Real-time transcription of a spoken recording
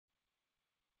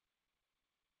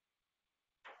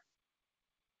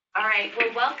All right,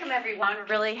 well, welcome everyone. We're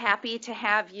really happy to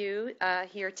have you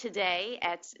here today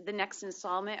at the next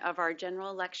installment of our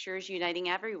General Lectures Uniting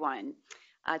Everyone.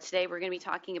 Today we're going to be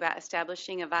talking about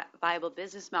establishing a viable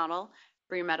business model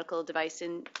for your medical device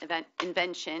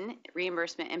invention,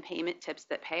 reimbursement, and payment tips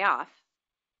that pay off.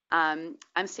 I'm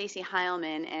Stacy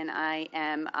Heilman, and I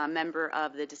am a member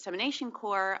of the dissemination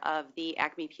core of the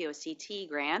ACME POCT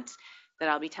grant that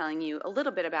I'll be telling you a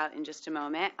little bit about in just a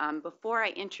moment. Before I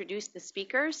introduce the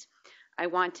speakers, I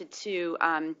wanted to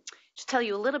just tell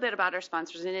you a little bit about our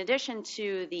sponsors. In addition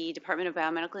to the Department of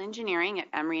Biomedical Engineering at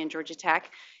Emory and Georgia Tech,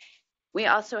 we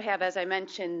also have, as I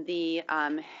mentioned, the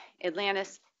Atlanta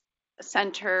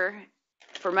Center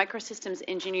for Microsystems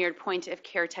Engineered Point of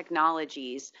Care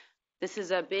Technologies. This is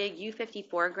a big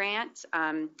U54 grant.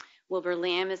 Wilbur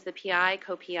Lamb is the PI,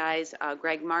 co-PIs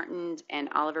Greg Martin and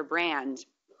Oliver Brand.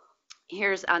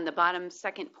 Here's on the bottom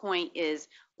second point is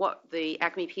what the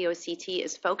ACME POCT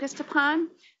is focused upon.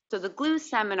 So the GLUE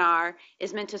seminar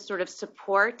is meant to sort of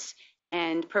support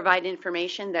and provide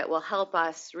information that will help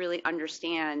us really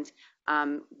understand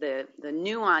the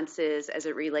nuances as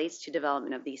it relates to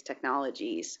development of these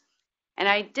technologies. And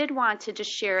I did want to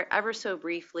just share ever so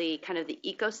briefly kind of the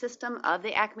ecosystem of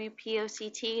the ACME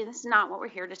POCT. This is not what we're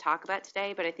here to talk about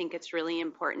today, but I think it's really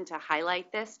important to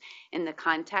highlight this in the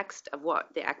context of what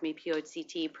the ACME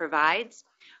POCT provides.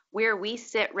 Where we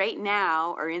sit right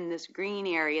now are in this green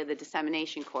area, the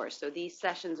dissemination course. So these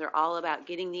sessions are all about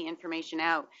getting the information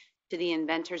out to the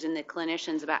inventors and the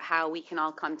clinicians about how we can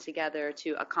all come together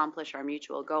to accomplish our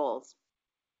mutual goals.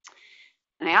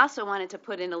 And I also wanted to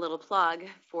put in a little plug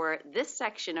for this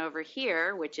section over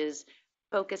here, which is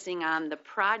focusing on the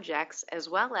projects as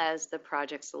well as the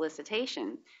project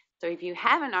solicitation. So if you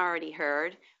haven't already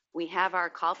heard, we have our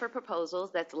call for proposals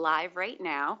that's live right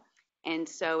now. And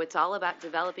so it's all about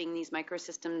developing these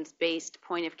microsystems-based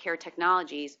point-of-care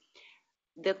technologies.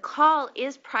 The call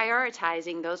is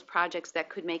prioritizing those projects that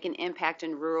could make an impact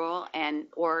in rural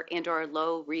and/or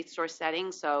low resource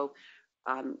settings. So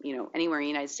anywhere in the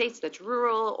United States that's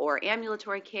rural or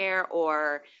ambulatory care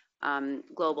or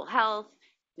global health.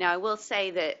 Now, I will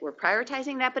say that we're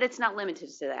prioritizing that, but it's not limited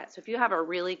to that. So if you have a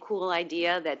really cool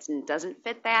idea that doesn't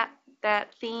fit that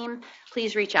theme,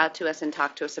 please reach out to us and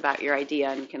talk to us about your idea,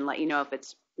 and we can let you know if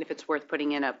it's worth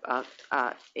putting in a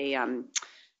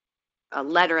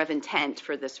letter of intent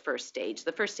for this first stage.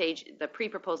 The first stage, the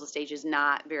pre-proposal stage, is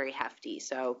not very hefty.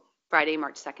 So Friday,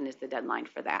 March 2nd is the deadline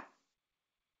for that.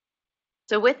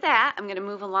 So with that, I'm going to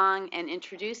move along and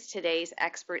introduce today's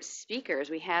expert speakers.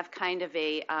 We have kind of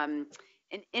an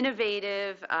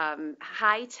innovative,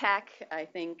 high-tech, I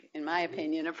think, in my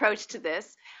opinion, approach to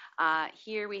this.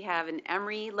 Here we have an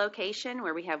Emory location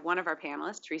where we have one of our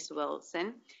panelists, Teresa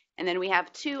Wilson, and then we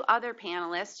have two other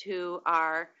panelists who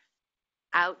are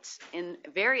out in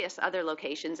various other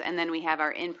locations, and then we have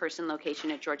our in-person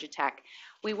location at Georgia Tech.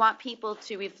 We want people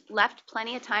we've left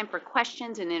plenty of time for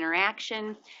questions and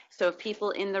interaction, so if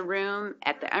people in the room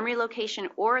at the Emory location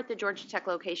or at the Georgia Tech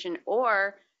location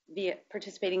or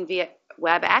participating via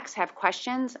WebEx have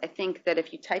questions, I think that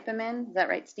if you type them in, is that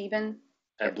right, Stephen?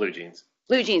 Blue Jeans.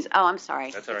 Blue Jeans, oh, I'm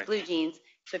sorry. That's all right. Blue Jeans.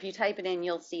 So if you type it in,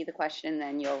 you'll see the question,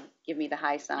 then you'll give me the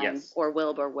high sign, yes. Or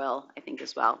will, I think,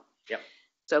 as well. Yep.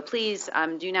 So please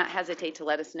do not hesitate to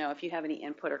let us know if you have any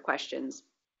input or questions.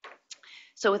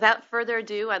 So without further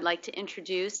ado, I'd like to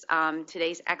introduce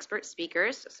today's expert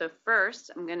speakers. So first,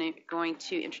 I'm going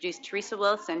to introduce Teresa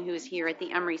Wilson, who is here at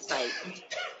the Emory site.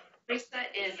 Teresa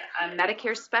is a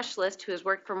Medicare specialist who has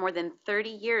worked for more than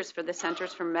 30 years for the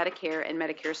Centers for Medicare and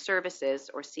Medicare Services,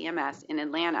 or CMS, in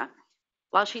Atlanta.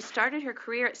 While she started her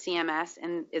career at CMS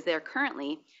and is there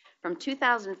currently, from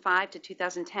 2005 to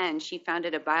 2010, she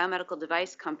founded a biomedical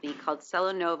device company called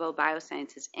Cellonovo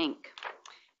Biosciences, Inc.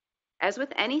 As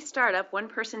with any startup, one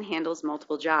person handles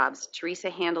multiple jobs. Teresa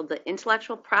handled the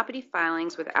intellectual property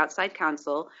filings with outside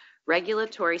counsel,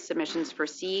 regulatory submissions for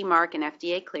CE Mark and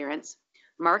FDA clearance,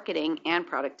 marketing, and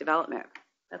product development.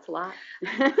 That's a lot.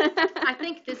 I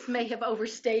think this may have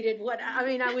overstated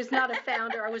I was not a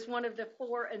founder. I was one of the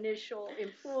 4 initial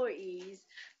employees,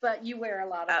 but you wear a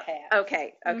lot of hats.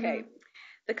 Okay. Mm-hmm.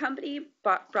 The company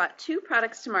brought 2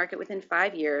 products to market within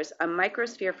 5 years, a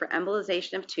microsphere for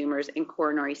embolization of tumors and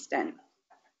coronary stent.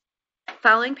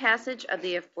 Following passage of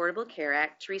the Affordable Care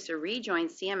Act, Teresa rejoined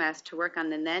CMS to work on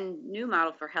the then new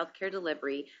model for healthcare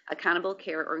delivery, Accountable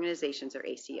Care Organizations, or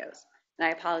ACOs. And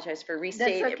I apologize for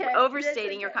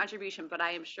overstating your contribution, but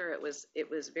I am sure it was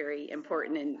very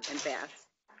important and vast.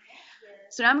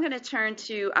 So now I'm going to turn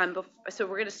to, so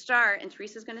we're going to start, and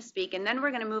Teresa's going to speak, and then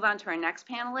we're going to move on to our next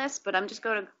panelist, but I'm just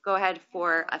going to go ahead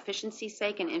for efficiency's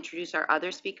sake and introduce our other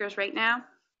speakers right now.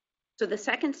 So the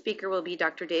second speaker will be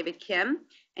Dr. David Kim,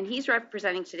 and he's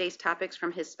representing today's topics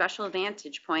from his special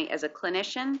vantage point as a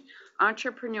clinician,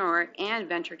 entrepreneur, and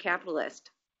venture capitalist.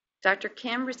 Dr.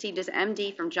 Kim received his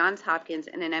MD from Johns Hopkins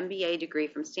and an MBA degree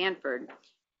from Stanford.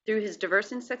 Through his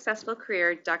diverse and successful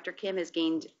career, Dr. Kim has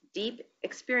gained deep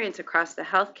experience across the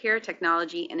healthcare,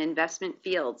 technology, and investment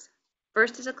fields.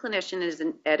 First as a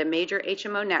clinician at a major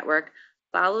HMO network,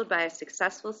 followed by a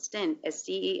successful stint as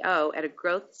CEO at a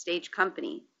growth stage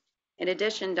company. In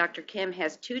addition, Dr. Kim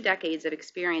has 2 decades of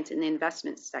experience in the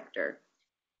investment sector.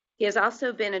 He has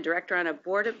also been a director on a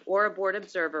board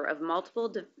observer of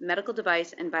multiple medical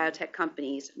device and biotech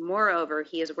companies. Moreover,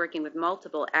 he is working with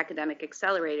multiple academic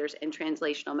accelerators and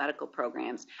translational medical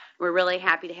programs. We're really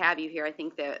happy to have you here. I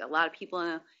think that a lot of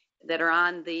people that are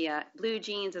on the Blue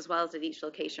Jeans as well as at each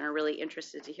location are really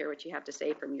interested to hear what you have to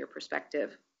say from your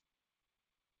perspective.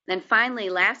 Then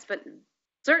finally, last but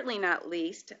certainly not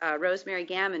least, Rosemary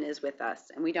Gammon is with us,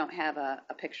 and we don't have a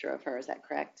picture of her. Is that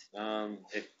correct?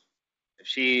 If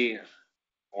she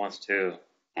wants to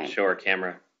show her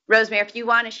camera. Rosemary, if you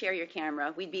want to share your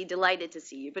camera, we'd be delighted to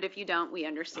see you, but if you don't, we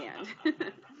understand.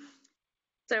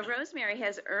 So Rosemary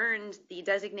has earned the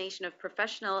designation of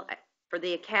professional for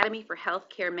the Academy for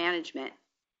Healthcare Management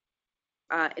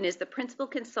and is the principal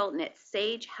consultant at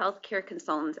Sage Healthcare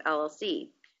Consultants, LLC.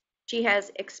 She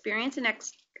has experience and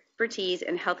expertise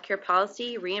in healthcare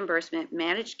policy, reimbursement,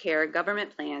 managed care,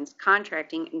 government plans,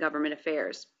 contracting, and government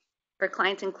affairs. Her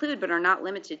clients include, but are not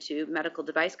limited to, medical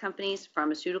device companies,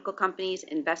 pharmaceutical companies,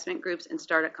 investment groups, and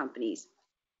startup companies.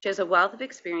 She has a wealth of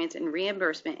experience in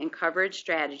reimbursement and coverage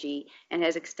strategy and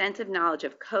has extensive knowledge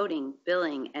of coding,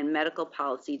 billing, and medical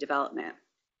policy development.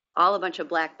 All a bunch of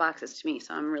black boxes to me,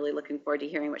 so I'm really looking forward to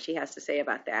hearing what she has to say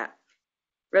about that.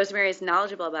 Rosemary is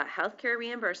knowledgeable about healthcare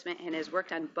reimbursement and has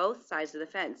worked on both sides of the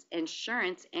fence,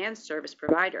 insurance and service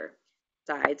provider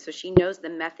sides, so she knows the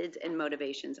methods and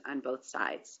motivations on both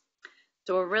sides.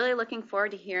 So we're really looking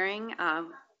forward to hearing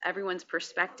everyone's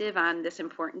perspective on this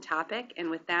important topic. And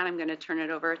with that, I'm going to turn it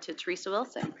over to Teresa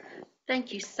Wilson.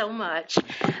 Thank you so much.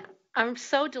 I'm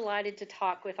so delighted to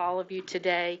talk with all of you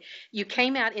today. You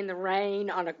came out in the rain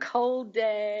on a cold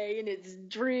day, and it's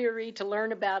dreary to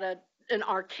learn about an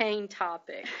arcane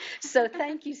topic. So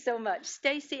thank you so much.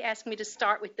 Stacy asked me to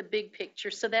start with the big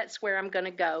picture, so that's where I'm going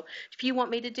to go. If you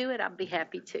want me to do it, I'll be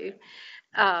happy to.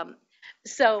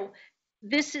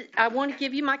 I want to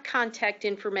give you my contact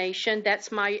information.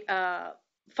 That's my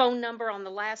phone number on the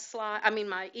last slide.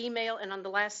 My email, and on the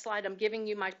last slide, I'm giving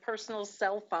you my personal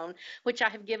cell phone, which I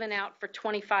have given out for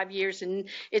 25 years, and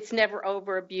it's never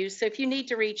over abused. So if you need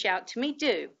to reach out to me,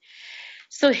 do.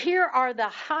 So here are the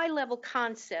high-level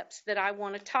concepts that I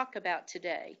want to talk about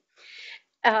today.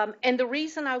 And the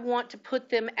reason I want to put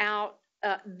them out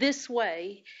this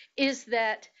way is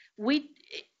that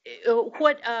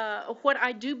what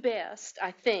I do best,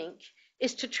 I think,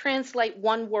 is to translate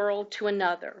one world to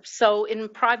another. So in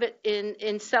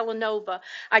Celanova,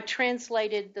 I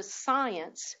translated the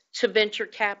science to venture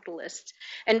capitalists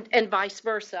and vice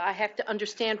versa. I have to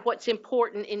understand what's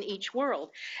important in each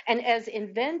world. And as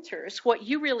inventors, what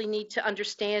you really need to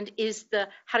understand is the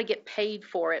how to get paid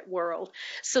for it world.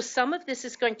 So some of this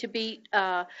is going to be,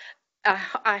 I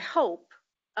hope,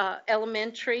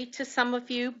 elementary to some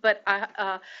of you, but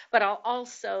I'll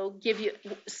also give you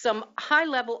some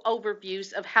high-level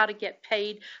overviews of how to get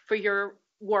paid for your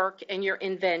work and your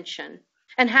invention,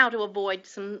 and how to avoid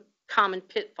some common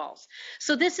pitfalls.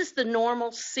 So this is the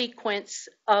normal sequence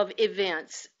of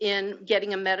events in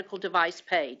getting a medical device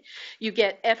paid. You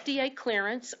get FDA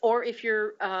clearance, or if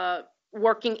you're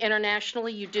working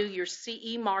internationally, you do your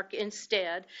CE mark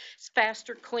instead. It's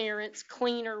faster clearance,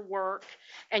 cleaner work,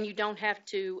 and you don't have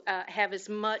to have as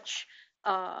much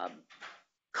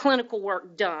clinical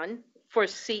work done for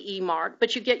CE mark,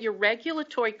 but you get your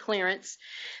regulatory clearance.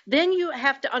 Then you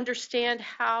have to understand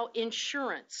how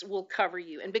insurance will cover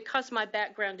you. And because my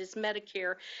background is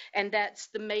Medicare, and that's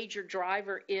the major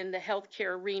driver in the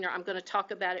healthcare arena, I'm going to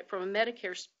talk about it from a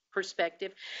Medicare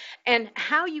perspective. And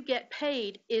how you get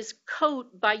paid is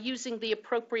by using the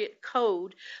appropriate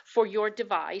code for your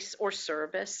device or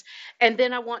service. And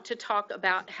then I want to talk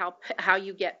about how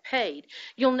you get paid.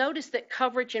 You'll notice that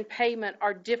coverage and payment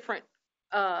are different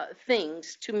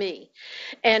things to me.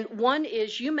 And one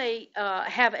is you may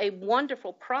have a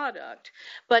wonderful product,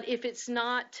 but if it's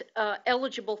not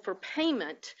eligible for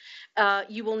payment,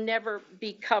 you will never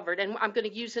be covered. And I'm going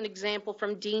to use an example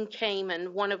from Dean Kamen,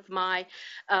 one of my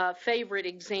favorite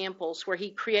examples, where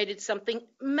he created something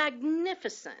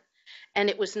magnificent and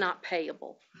it was not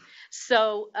payable.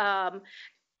 So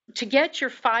to get your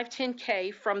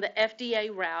 510K from the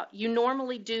FDA route, you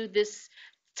normally do this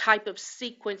type of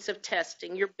sequence of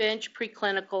testing, your bench,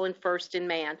 preclinical, and first in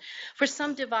man. For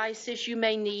some devices, you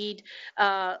may need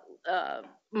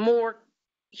more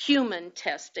human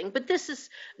testing, but this is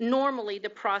normally the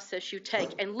process you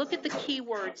take. And look at the key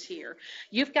words here.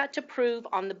 You've got to prove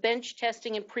on the bench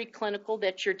testing and preclinical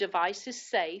that your device is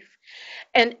safe.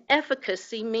 And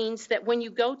efficacy means that when you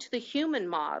go to the human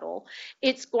model,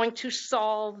 it's going to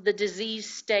solve the disease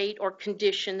state or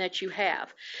condition that you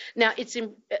have. Now, it's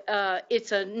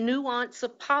a nuance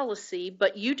of policy,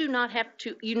 but you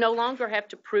no longer have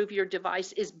to prove your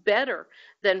device is better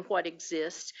than what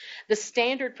exists. The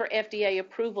standard for FDA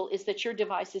approval is that your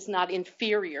device is not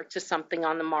inferior to something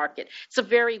on the market. It's a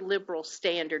very liberal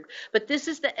standard, but this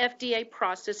is the FDA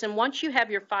process, and once you have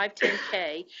your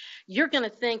 510K, you're going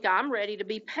to think, I'm ready to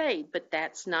be paid, but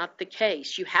that's not the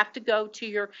case. You have to go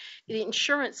to the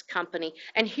insurance company,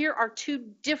 and here are two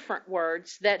different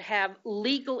words that have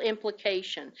legal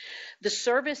implication. The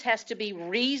service has to be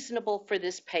reasonable for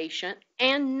this patient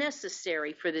and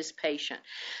necessary for this patient.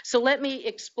 So let me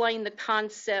explain the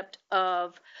concept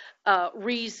of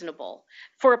reasonable.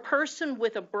 For a person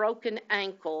with a broken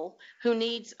ankle who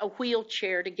needs a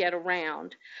wheelchair to get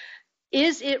around,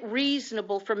 is it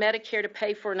reasonable for Medicare to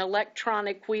pay for an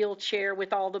electronic wheelchair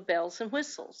with all the bells and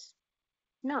whistles?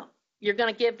 No. You're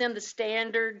going to give them the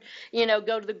standard,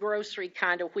 go to the grocery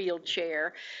kind of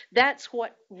wheelchair. That's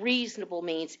what reasonable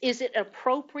means. Is it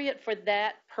appropriate for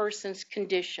that person's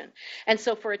condition? And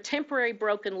so for a temporary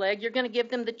broken leg, you're going to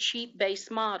give them the cheap base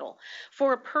model.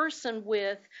 For a person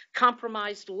with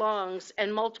compromised lungs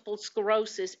and multiple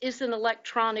sclerosis, is an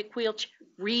electronic wheelchair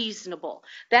reasonable?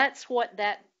 That's what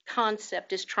that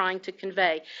concept is trying to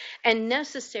convey. And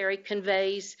necessary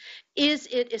conveys, is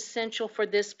it essential for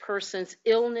this person's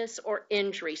illness or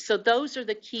injury? So those are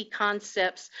the key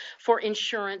concepts for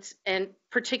insurance and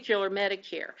particular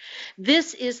Medicare.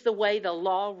 This is the way the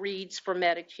law reads for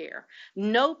Medicare.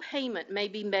 No payment may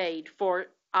be made for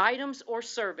items or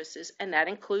services, and that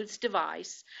includes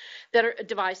devices that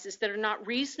are not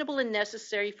reasonable and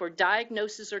necessary for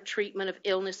diagnosis or treatment of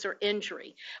illness or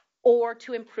injury, or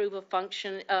to improve the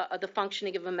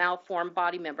functioning of a malformed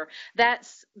body member. That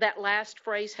last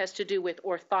phrase has to do with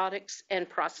orthotics and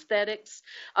prosthetics,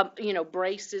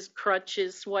 braces,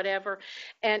 crutches, whatever.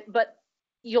 But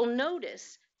you'll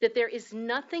notice that there is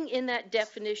nothing in that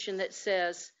definition that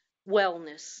says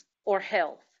wellness or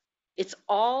health. It's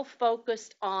all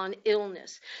focused on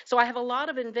illness. So I have a lot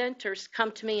of inventors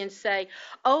come to me and say,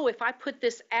 oh, if I put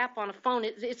this app on a phone,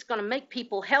 it's going to make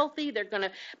people healthy. They're going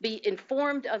to be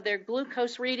informed of their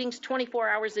glucose readings 24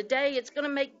 hours a day. It's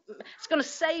going to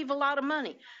save a lot of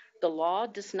money. The law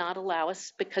does not allow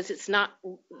us, because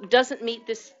doesn't meet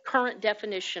this current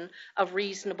definition of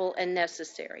reasonable and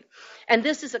necessary. And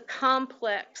this is a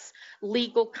complex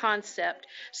legal concept.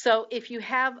 So if you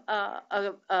have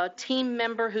a team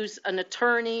member who's an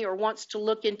attorney or wants to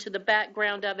look into the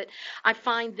background of it, I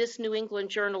find this New England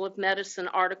Journal of Medicine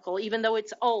article, even though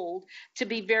it's old, to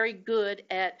be very good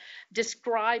at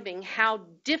describing how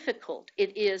difficult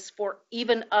it is for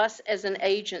even us as an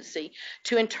agency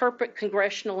to interpret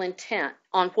congressional intent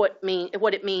on what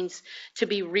it means to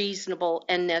be reasonable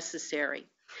and necessary.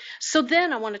 So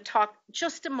then I want to talk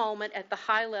just a moment at the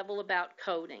high level about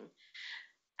coding.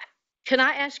 Can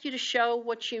I ask you to show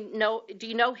what you know? Do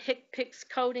you know HCPCS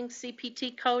coding,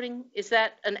 CPT coding? Is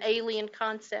that an alien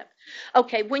concept?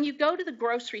 Okay, when you go to the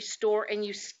grocery store and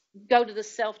you go to the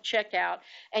self-checkout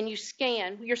and you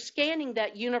scan, you're scanning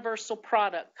that universal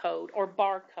product code or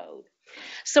barcode.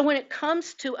 So when it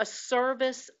comes to a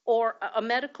service or a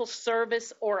medical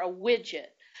service or a widget,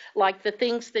 like the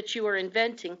things that you are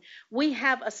inventing, we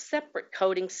have a separate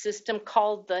coding system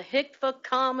called the HCFA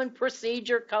Common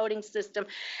Procedure Coding System,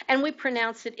 and we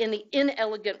pronounce it in the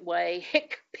inelegant way,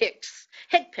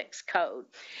 HCPCS code.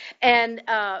 And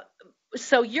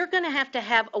so you're going to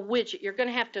have a widget. You're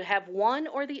going to have one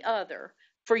or the other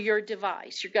for your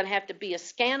device. You're going to have to be a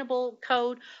scannable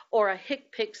code or a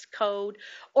HCPCS code,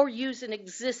 or use an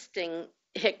existing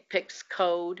HCPCS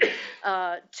code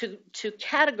to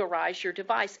categorize your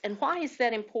device. And why is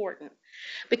that important?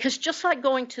 Because just like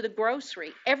going to the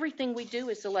grocery, everything we do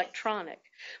is electronic.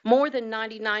 More than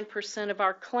 99% of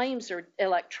our claims are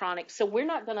electronic. So we're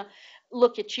not going to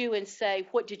look at you and say,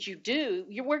 what did you do?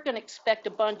 We're going to expect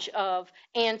a bunch of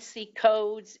ANSI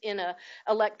codes in an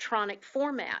electronic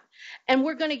format. And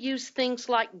we're going to use things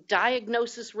like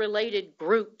diagnosis-related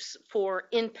groups for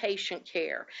inpatient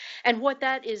care. And what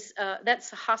that is,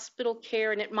 that's hospital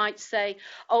care, and it might say,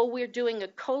 oh, we're doing a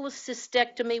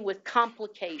cholecystectomy with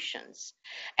complications. insurance.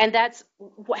 And that's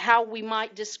how we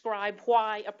might describe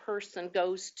why a person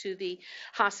goes to the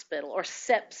hospital, or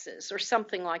sepsis or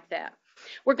something like that.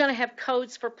 We're going to have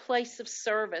codes for place of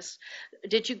service.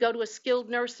 Did you go to a skilled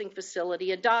nursing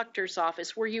facility, a doctor's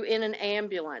office? Were you in an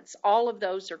ambulance? All of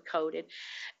those are coded.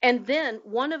 And then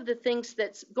one of the things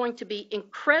that's going to be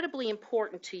incredibly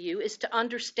important to you is to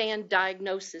understand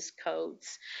diagnosis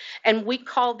codes. And we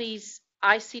call these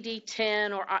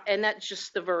ICD-10, and that's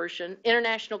just the version,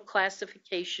 International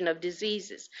Classification of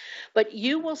Diseases. But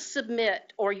you will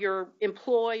submit, or your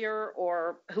employer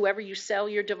or whoever you sell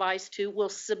your device to will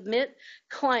submit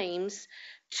claims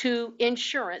to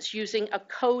insurance using a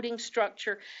coding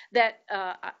structure that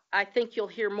I think you'll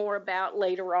hear more about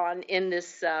later on in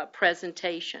this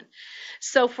presentation.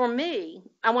 So for me,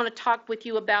 I want to talk with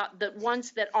you about the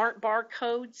ones that aren't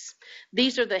barcodes.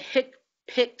 These are the HCPCS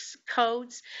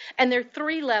codes, and there are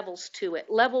 3 levels to it.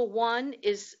 Level 1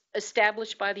 is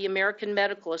established by the American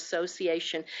Medical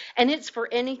Association, and it's for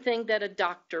anything that a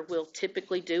doctor will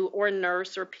typically do, or a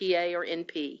nurse or PA or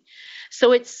NP.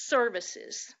 So it's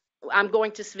services. I'm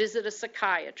going to visit a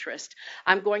psychiatrist.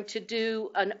 I'm going to do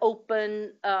an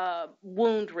open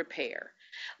wound repair.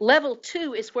 Level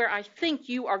 2 is where I think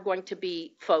you are going to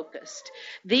be focused.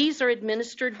 These are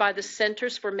administered by the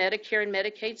Centers for Medicare and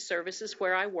Medicaid Services,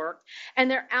 where I work, and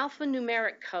they're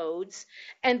alphanumeric codes,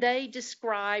 and they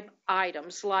describe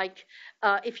items like,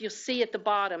 if you'll see at the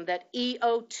bottom, that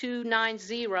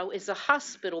E0290 is a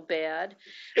hospital bed,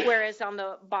 whereas on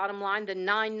the bottom line, the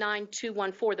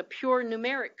 99214, the pure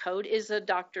numeric code, is a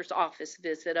doctor's office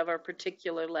visit of a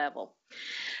particular level.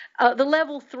 The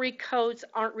level 3 codes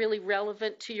aren't really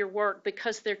relevant to your work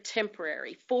because they're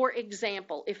temporary. For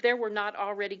example, if there were not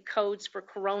already codes for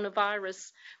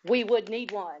coronavirus, we would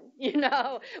need one.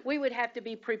 We would have to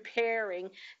be preparing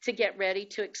to get ready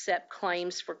to accept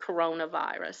claims for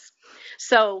coronavirus.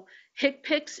 So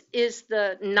HCPCS is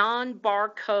the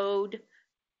non-barcode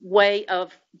way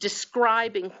of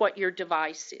describing what your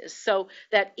device is. So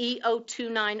that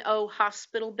E0290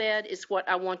 hospital bed is what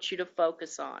I want you to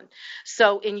focus on.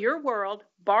 So in your world,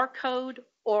 barcode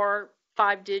or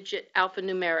 5-digit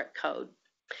alphanumeric code.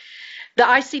 The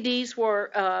ICDs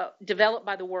were developed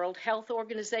by the World Health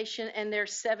Organization, and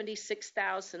there's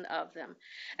 76,000 of them.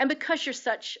 And because you're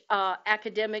such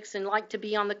academics and like to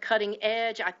be on the cutting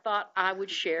edge, I thought I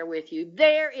would share with you.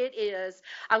 There it is.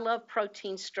 I love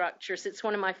protein structures. It's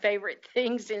one of my favorite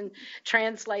things in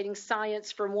translating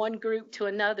science from one group to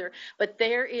another. But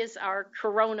there is our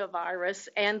coronavirus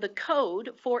and the code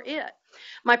for it.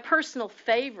 My personal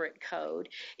favorite code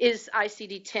is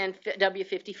ICD-10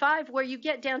 W55, where you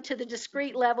get down to the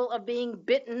discrete level of being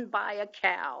bitten by a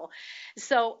cow.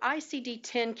 So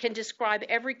ICD-10 can describe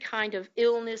every kind of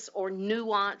illness or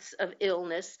nuance of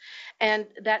illness, and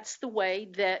that's the way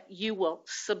that you will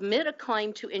submit a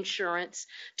claim to insurance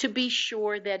to be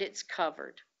sure that it's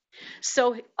covered.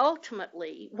 So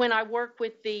ultimately, when I work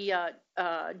with the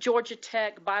Georgia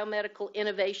Tech Biomedical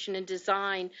Innovation and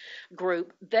Design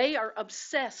group, they are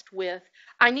obsessed with,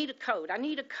 I need a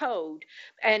code,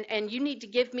 and you need to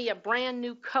give me a brand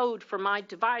new code for my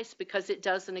device because it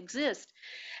doesn't exist.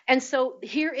 And so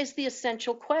here is the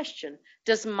essential question.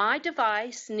 Does my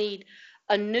device need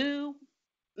a new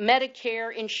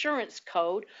Medicare insurance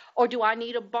code, or do I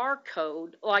need a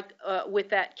barcode like with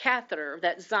that catheter,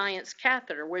 that Xience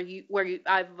catheter, where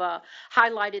I've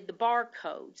highlighted the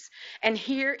barcodes? And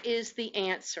here is the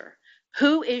answer.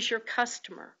 Who is your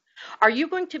customer? Are you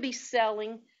going to be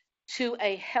selling to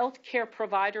a healthcare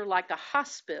provider like a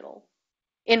hospital,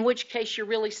 in which case you're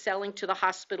really selling to the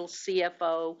hospital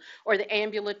CFO or the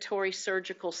ambulatory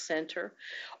surgical center,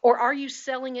 or are you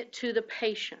selling it to the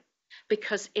patient?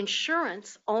 Because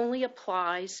insurance only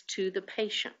applies to the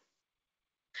patient.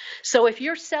 So if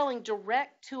you're selling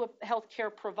direct to a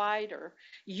healthcare provider,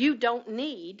 you don't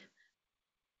need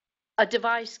a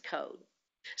device code.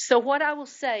 So what I will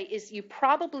say is you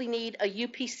probably need a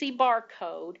UPC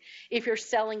barcode if you're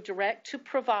selling direct to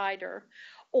provider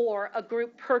or a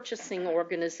group purchasing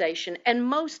organization. And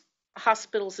most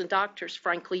hospitals and doctors,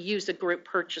 frankly, use a group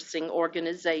purchasing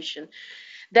organization.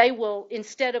 They will,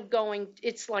 instead of going,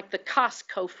 it's like the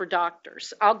Costco for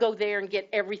doctors. I'll go there and get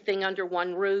everything under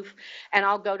one roof, and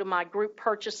I'll go to my group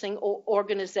purchasing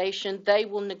organization. They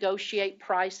will negotiate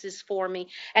prices for me,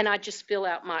 and I just fill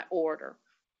out my order.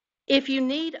 If you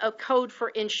need a code for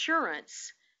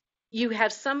insurance, you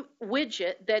have some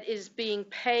widget that is being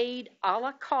paid a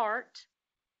la carte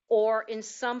or in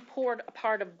some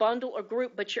part of bundle or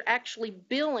group, but you're actually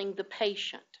billing the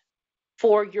patient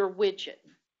for your widget.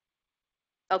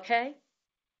 Okay?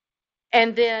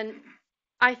 And then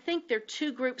I think there are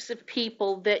 2 groups of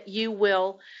people that you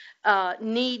will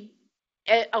need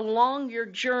along your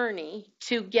journey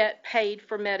to get paid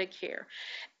for Medicare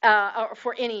or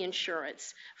for any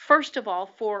insurance. First of all,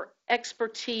 for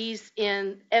expertise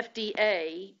in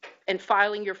FDA and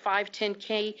filing your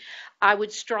 510K, I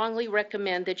would strongly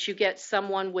recommend that you get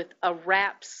someone with a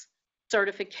RAPS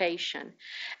certification.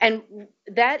 And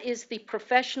that is the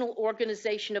professional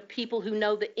organization of people who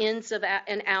know the ins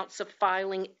and outs of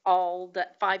filing all the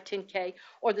 510K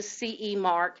or the CE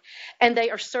mark. And they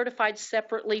are certified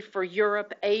separately for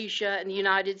Europe, Asia, and the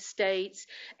United States.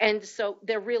 And so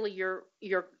they're really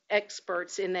your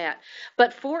experts in that.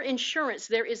 But for insurance,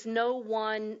 there is no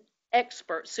one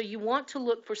expert. So you want to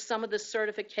look for some of the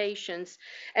certifications,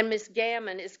 and Ms.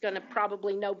 Gammon is going to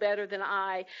probably know better than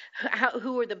I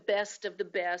who are the best of the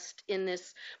best in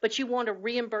this. But you want a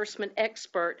reimbursement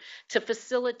expert to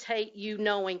facilitate you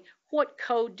knowing what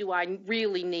code do I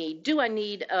really need? Do I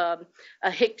need a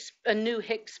new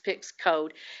HCPCS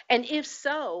code? And if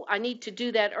so, I need to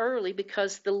do that early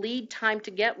because the lead time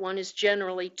to get one is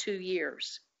generally 2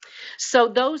 years. So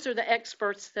those are the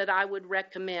experts that I would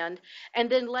recommend. And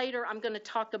then later I'm going to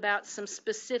talk about some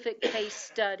specific case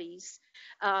studies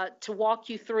to walk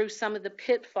you through some of the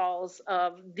pitfalls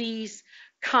of these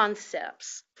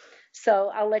concepts.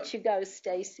 So I'll let you go,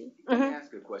 Stacy. Let me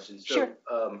ask a question. So, Sure.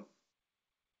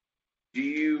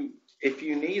 If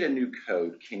you need a new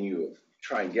code, can you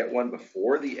try and get one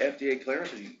before the FDA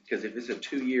clearance? Because if it's a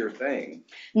 2-year thing.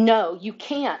 No, you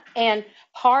can't. And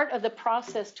part of the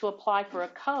process to apply for a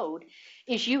code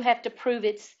is you have to prove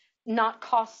it's not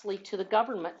costly to the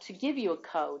government to give you a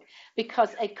code, because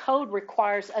a code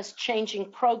requires us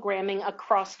changing programming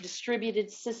across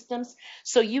distributed systems.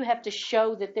 So you have to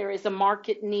show that there is a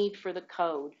market need for the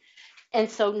code. And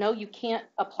so, no, you can't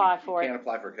apply for it. You can't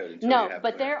apply for a code until No, you have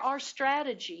but there clearance. are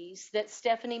strategies that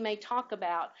Stephanie may talk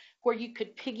about where you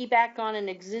could piggyback on an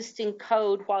existing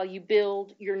code while you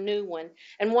build your new one.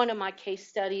 And one of my case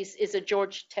studies is a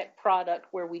Georgia Tech product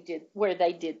where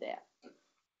they did that.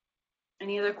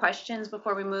 Any other questions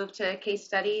before we move to case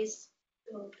studies?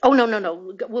 Oh,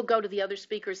 no. We'll go to the other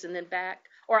speakers and then back.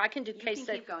 Or I can do You case can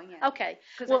study. keep going, yeah. Okay.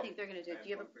 Because Well, I think they're going to do it. Do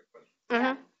you have a...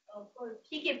 mhm. For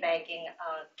piggybacking,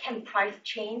 can price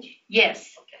change?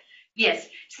 Yes. Okay. Yes.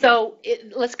 So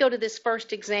let's go to this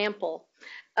first example.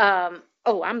 I'm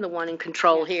the one in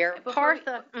control here.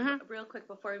 Partha. Real quick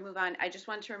before we move on, I just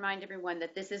want to remind everyone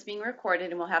that this is being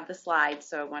recorded and we'll have the slides,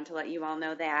 so I want to let you all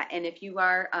know that. And if you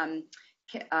are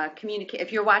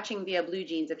if you're watching via Blue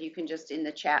Jeans, if you can just in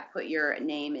the chat put your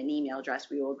name and email address,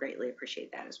 we will greatly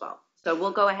appreciate that as well. So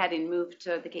we'll go ahead and move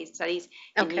to the case studies,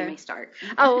 and you may start.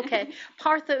 Oh, okay.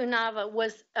 Partha Unava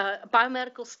was a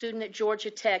biomedical student at Georgia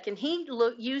Tech, and he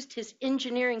used his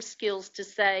engineering skills to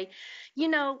say,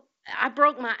 I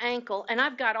broke my ankle and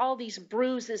I've got all these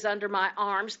bruises under my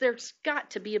arms. There's got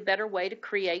to be a better way to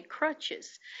create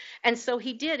crutches. And so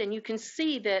he did. And you can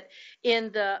see that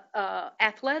in the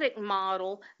athletic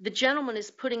model, the gentleman is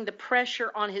putting the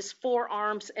pressure on his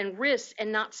forearms and wrists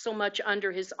and not so much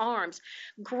under his arms.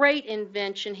 Great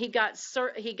invention. He got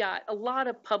a lot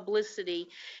of publicity,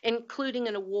 including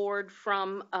an award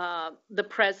from the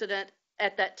president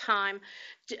at that time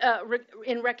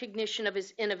in recognition of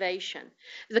his innovation.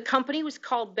 The company was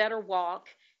called Better Walk,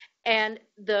 and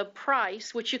the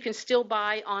price, which you can still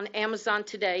buy on Amazon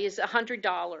today, is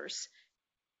 $100.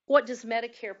 What does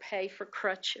Medicare pay for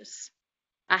crutches?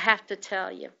 I have to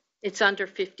tell you, it's under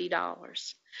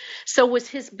 $50. So was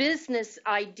his business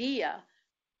idea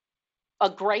a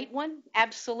great one?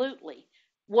 Absolutely.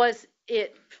 Was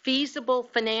it feasible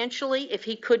financially if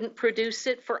he couldn't produce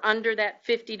it for under that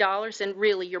 $50? And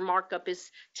really, your markup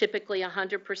is typically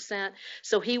 100%.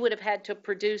 So he would have had to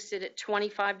produce it at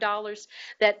 $25.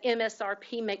 That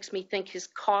MSRP makes me think his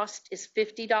cost is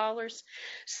 $50.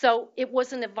 So it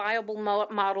wasn't a viable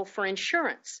model for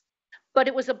insurance, but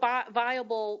it was a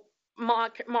viable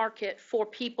market for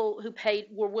people who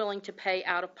were willing to pay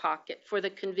out of pocket for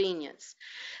the convenience.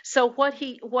 So what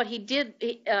he did,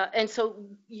 and so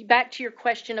back to your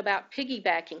question about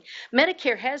piggybacking,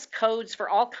 Medicare has codes for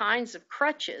all kinds of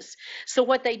crutches. So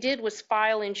what they did was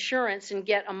file insurance and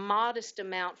get a modest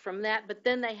amount from that, but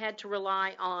then they had to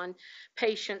rely on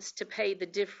patients to pay the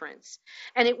difference.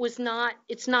 And it's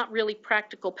not really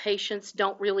practical. Patients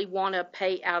don't really want to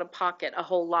pay out of pocket a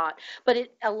whole lot, but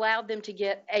it allowed them to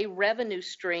get a revenue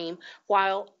stream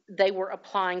while they were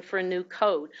applying for a new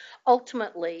code.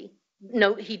 Ultimately,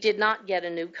 no, he did not get a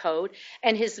new code,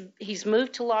 and he's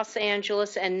moved to Los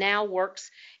Angeles and now works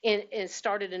and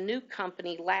started a new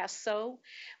company, Lasso,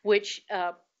 which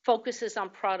focuses on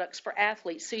products for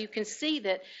athletes. So you can see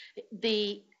that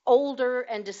the older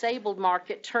and disabled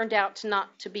market turned out to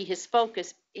not to be his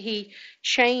focus. He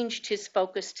changed his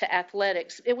focus to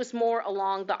athletics. It was more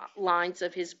along the lines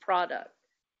of his product.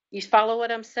 You follow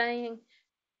what I'm saying?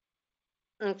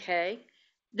 Okay.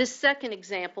 The second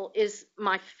example is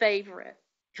my favorite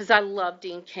because I love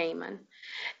Dean Kamen.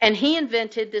 And he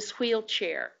invented this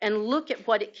wheelchair, and look at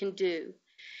what it can do.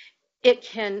 It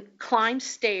can climb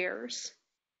stairs,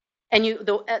 and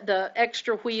the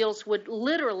extra wheels would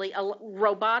literally,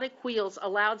 robotic wheels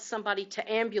allowed somebody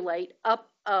to ambulate up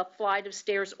a flight of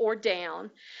stairs or down.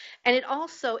 And it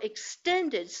also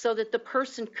extended so that the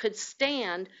person could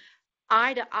stand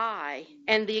eye to eye.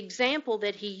 And the example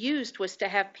that he used was to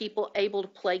have people able to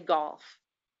play golf.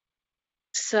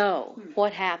 So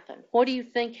what happened? What do you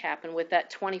think happened with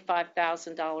that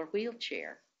 $25,000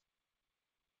 wheelchair?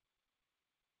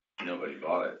 Nobody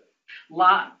bought it.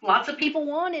 Lots of people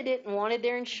wanted it and wanted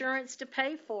their insurance to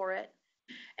pay for it.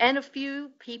 And a few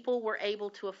people were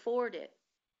able to afford it.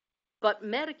 But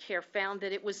Medicare found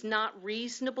that it was not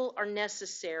reasonable or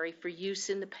necessary for use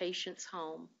in the patient's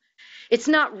home. It's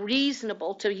not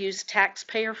reasonable to use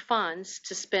taxpayer funds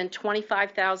to spend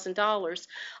 $25,000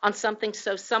 on something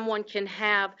so someone can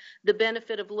have the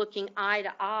benefit of looking eye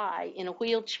to eye in a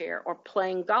wheelchair or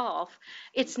playing golf.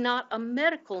 It's not a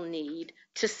medical need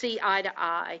to see eye to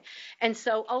eye. And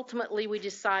so ultimately we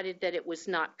decided that it was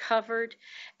not covered.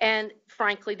 And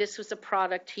frankly, this was a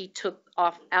product he took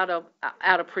off out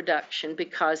of production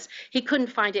because he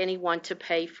couldn't find anyone to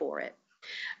pay for it.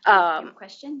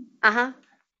 Question? Uh-huh.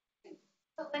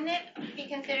 So wouldn't it be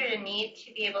considered a need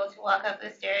to be able to walk up the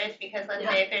stairs? Because let's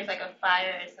say if there's like a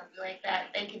fire or something like that,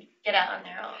 they could get out on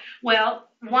their own. Well,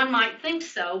 one might think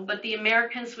so, but the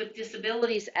Americans with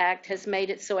Disabilities Act has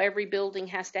made it so every building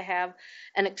has to have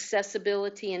an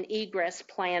accessibility and egress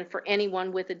plan for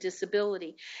anyone with a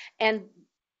disability. And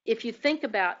if you think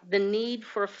about the need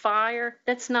for a fire,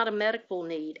 that's not a medical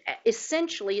need.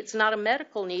 Essentially, it's not a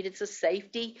medical need, it's a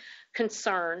safety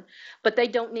concern, but they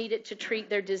don't need it to treat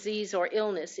their disease or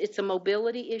illness. It's a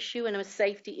mobility issue and a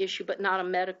safety issue, but not a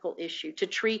medical issue. To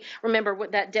treat, remember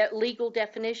what that legal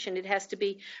definition, it has to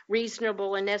be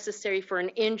reasonable and necessary for an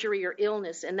injury or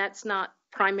illness, and that's not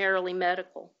primarily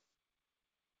medical.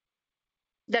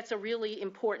 That's a really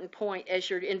important point as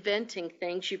you're inventing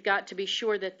things. You've got to be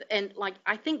sure that, and like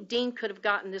I think Dean could have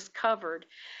gotten this covered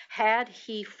had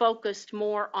he focused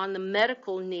more on the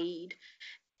medical need.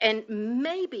 And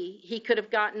maybe he could have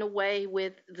gotten away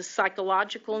with the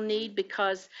psychological need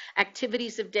because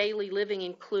activities of daily living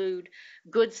include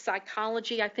good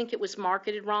psychology. I think it was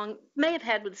marketed wrong. May have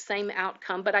had the same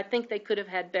outcome, but I think they could have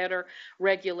had better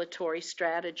regulatory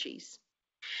strategies.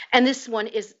 And this one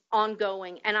is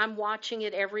ongoing, and I'm watching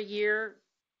it every year.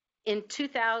 In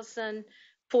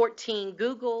 2014,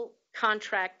 Google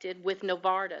contracted with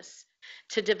Novartis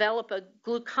to develop a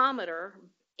glucometer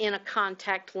in a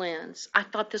contact lens. I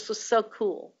thought this was so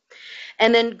cool.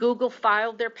 And then Google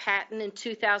filed their patent in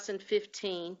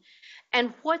 2015.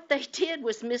 And what they did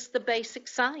was miss the basic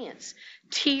science.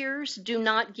 Tears do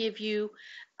not give you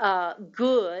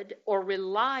good or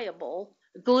reliable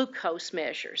glucose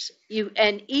measures.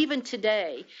 And even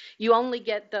today, you only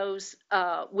get those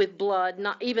with blood.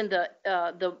 Not even the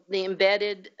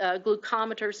embedded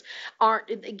glucometers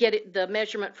get the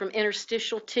measurement from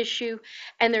interstitial tissue,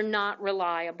 and they're not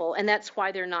reliable, and that's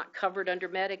why they're not covered under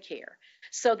Medicare.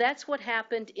 So that's what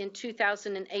happened in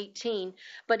 2018,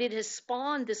 but it has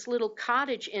spawned this little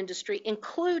cottage industry,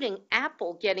 including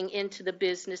Apple getting into the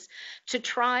business to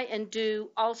try and do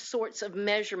all sorts of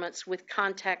measurements with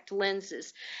contact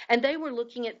lenses. And they were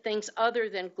looking at things other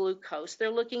than glucose. They're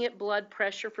looking at blood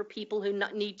pressure for people who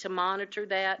need to monitor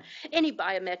that, any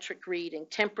biometric reading,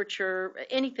 temperature,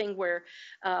 anything where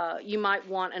you might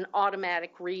want an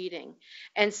automatic reading.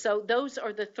 And so those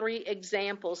are the three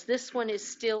examples. This one is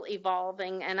still evolving,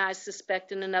 and I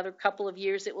suspect in another couple of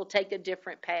years it will take a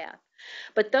different path.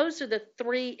 But those are the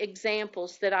three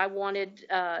examples that I wanted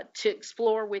to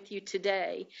explore with you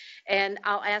today, and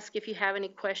I'll ask if you have any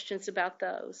questions about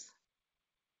those.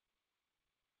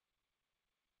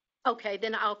 Okay,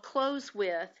 then I'll close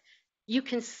with, you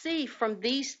can see from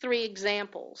these three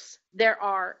examples, there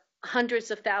are hundreds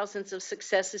of thousands of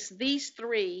successes. These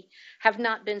three have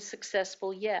not been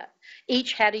successful yet.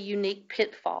 Each had a unique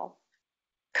pitfall.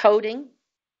 Coding,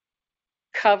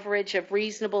 coverage of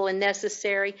reasonable and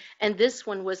necessary, and this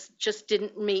one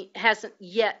hasn't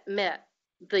yet met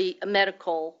the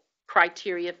medical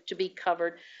criteria to be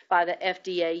covered by the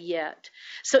FDA yet.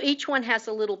 So each one has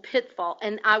a little pitfall,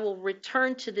 and I will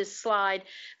return to this slide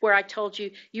where I told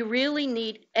you you really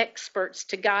need experts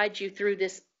to guide you through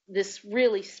this this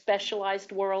really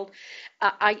specialized world.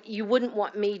 You wouldn't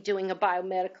want me doing a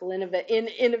biomedical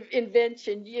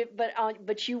invention,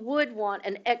 but you would want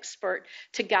an expert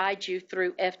to guide you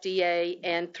through FDA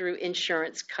and through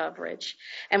insurance coverage.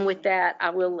 And with that, I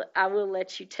will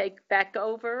let you take back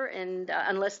over, and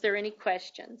unless there are any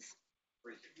questions.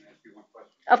 Can I ask you one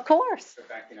question? Of course. So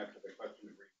backing up to the question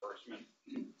of reimbursement.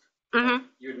 Mm-hmm.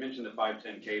 You had mentioned the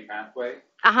 510K pathway.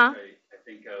 Uh-huh. I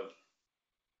think of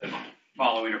as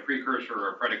following a precursor or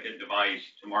a predicate device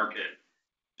to market.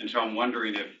 And so I'm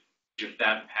wondering if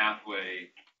that pathway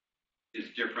is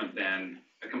different than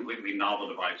a completely novel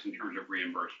device in terms of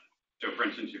reimbursement. So for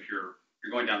instance, if you're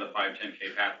going down the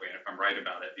 510K pathway, and if I'm right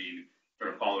about it being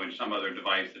sort of following some other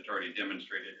device that's already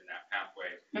demonstrated in that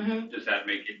pathway, does that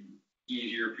make it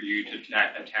easier for you to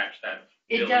attach that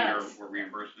It billing does. or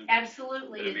reimbursement?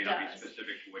 Absolutely, But it may it not be does.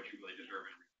 specific to what you really deserve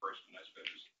in reimbursement, I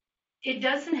suppose. It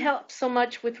doesn't help so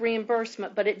much with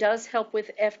reimbursement, but it does help with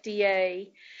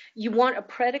FDA. You want a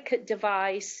predicate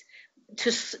device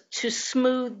to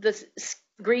smooth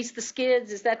grease the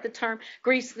skids, is that the term?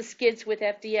 Grease the skids with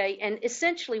FDA. And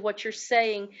essentially what you're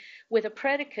saying with a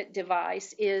predicate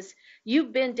device is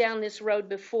you've been down this road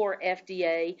before,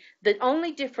 FDA. The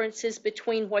only differences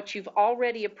between what you've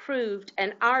already approved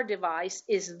and our device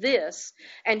is this,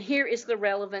 and here is the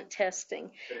relevant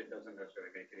testing. But it doesn't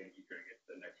necessarily make it any easier to get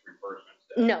to the next reimbursement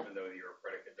step, No. even though you're a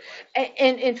predicate device.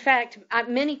 And in fact,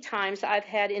 many times I've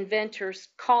had inventors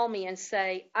call me and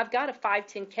say, I've got a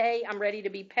 510K, I'm ready to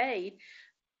be paid.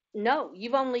 No,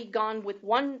 you've only gone with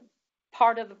one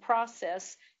part of the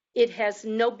process. It has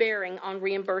no bearing on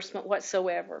reimbursement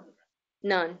whatsoever.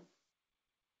 None.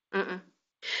 Mm-mm.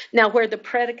 Now, where the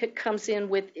predicate comes in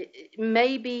with,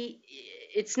 maybe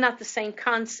it's not the same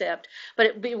concept, but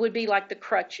it would be like the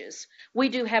crutches. We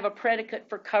do have a predicate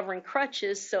for covering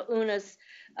crutches, so Una's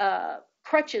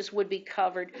crutches would be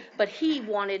covered, but he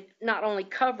wanted not only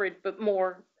covered, but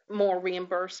more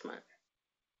reimbursement.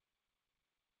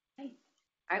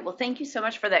 All right, well, thank you so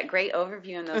much for that great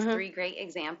overview and those Mhm. 3 great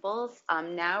examples.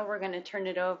 Now we're going to turn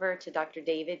it over to Dr.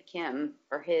 David Kim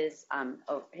for his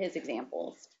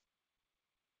examples.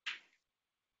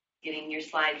 Getting your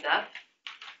slides up.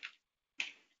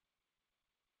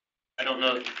 I don't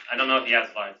know if you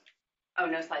have slides. Oh,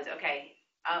 no slides. Okay.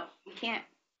 We can't.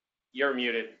 You're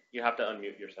muted. You have to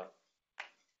unmute yourself.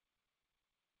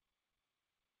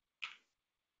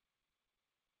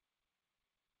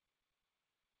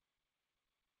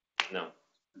 No.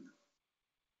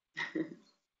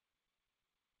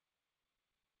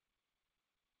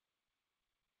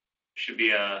 Should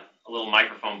be a little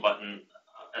microphone button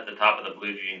at the top of the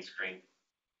blue jeans screen.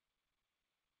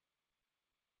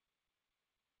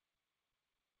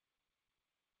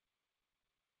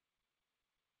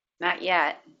 Not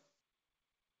yet.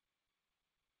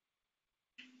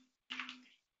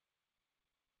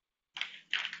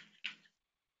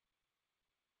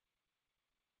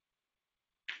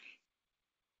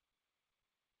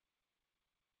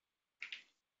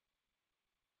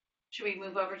 Should we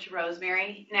move over to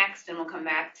Rosemary next, and we'll come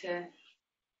back to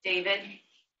David?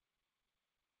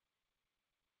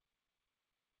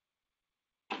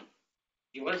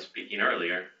 He was speaking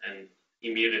earlier, and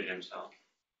he muted himself.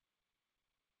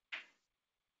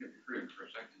 For a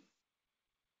second.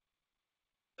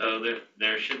 So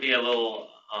there should be a little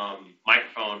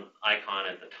microphone icon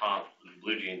at the top of the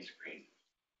blue jeans screen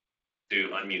to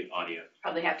unmute audio.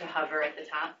 Probably have to hover at the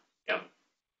top. Yeah.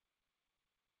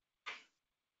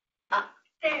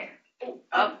 There.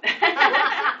 Oh.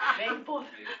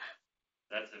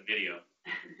 That's a video,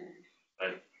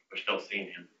 but we're still seeing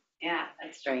him. Yeah,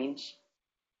 that's strange.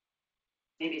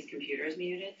 Maybe his computer is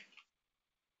muted.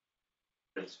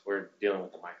 We're dealing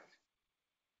with the microphone.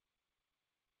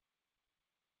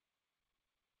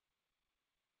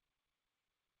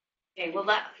 Okay, well,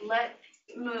 let's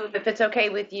move. If it's okay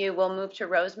with you, we'll move to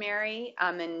Rosemary,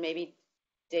 and maybe,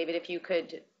 David, if you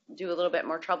could do a little bit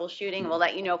more troubleshooting. We'll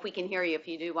let you know if we can hear you if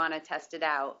you do want to test it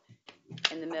out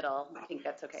in the middle. I think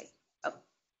that's okay. Oh.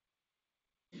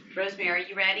 Rosemary,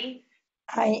 you ready?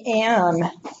 I am.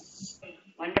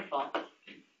 Wonderful.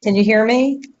 Can you hear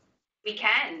me? We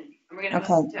can. And we're going to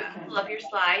pull up your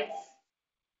slides.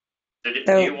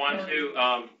 Do you want to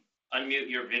unmute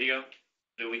your video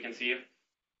so we can see you?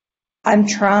 I'm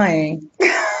trying.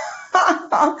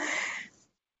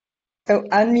 So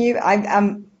unmute.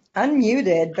 I'm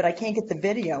unmuted, but I can't get the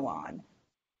video on.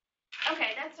 Okay,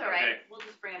 that's all right. Okay. We'll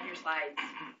just bring up your slides.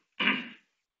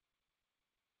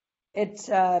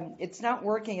 It's not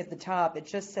working at the top. It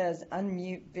just says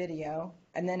unmute video,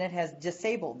 and then it has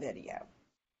disable video.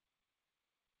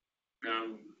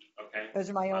 Okay. Those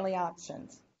are my only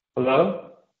options.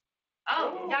 Hello?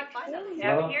 Oh, Dr. Phil,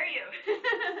 now we hear you.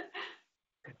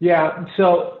 Yeah,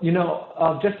 so,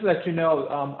 just to let you know,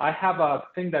 I have a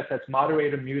thing that says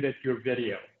moderator muted your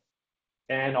video.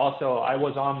 And also, I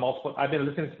was on multiple, I've been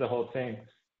listening to the whole thing.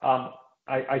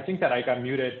 I think that I got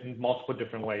muted in multiple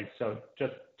different ways, so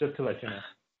just to let you know.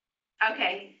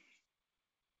 Okay.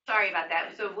 Sorry about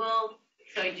that. So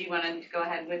do you want to go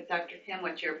ahead with Dr. Kim?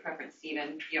 What's your preference,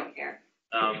 Stephen? You don't care?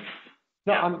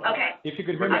 No, okay. If you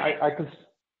could hear me, Okay. I could.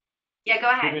 Yeah, go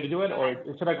ahead. Want me to do it, or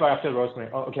should I go after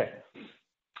Rosemary? Oh, okay.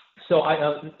 So I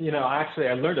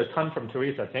learned a ton from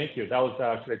Teresa. Thank you. That was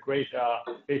actually a great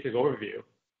basic overview.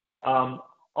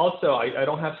 Also, I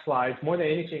don't have slides. More than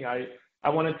anything, I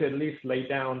wanted to at least lay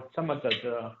down some of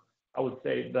the I would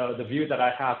say the view that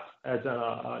I have as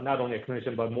not only a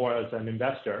clinician but more as an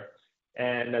investor,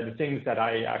 and the things that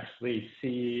I actually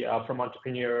see from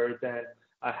entrepreneurs. And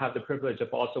I have the privilege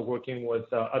of also working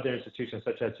with other institutions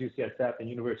such as UCSF and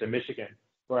University of Michigan,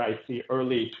 where I see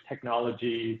early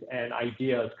technologies and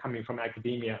ideas coming from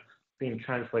academia being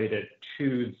translated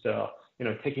to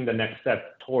taking the next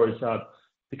step towards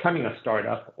becoming a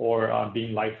startup or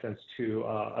being licensed to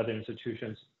other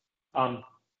institutions. I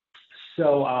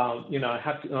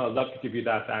have to love to give you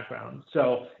that background.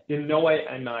 So in no way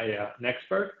am I an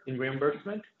expert in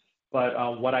reimbursement,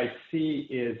 but what I see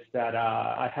is that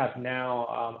I have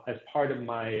now, as part of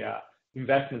my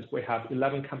investments, we have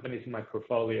 11 companies in my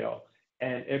portfolio,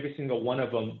 and every single one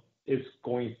of them is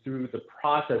going through the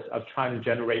process of trying to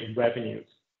generate revenues.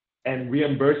 And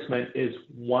reimbursement is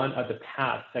one of the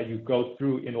paths that you go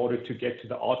through in order to get to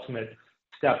the ultimate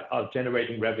step of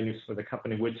generating revenues for the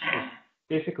company, which is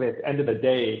basically at the end of the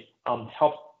day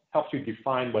helps you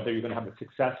define whether you're going to have a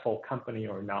successful company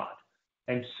or not.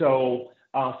 And so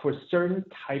for certain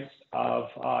types of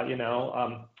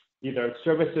either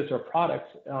services or products,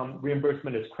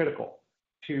 reimbursement is critical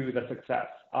to the success.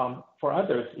 For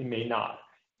others, it may not.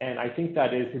 And I think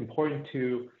that is important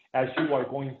to, as you are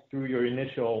going through your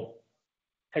initial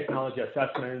technology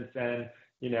assessments and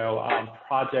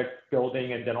project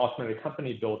building and then ultimately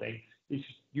company building,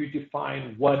 you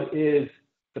define what is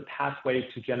the pathway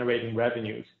to generating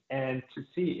revenues and to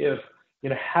see if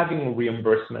having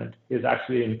reimbursement is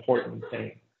actually an important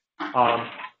thing.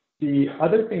 The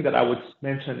other thing that I would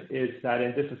mention is that,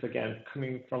 and this is again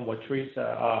coming from what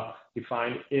Teresa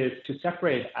defined, is to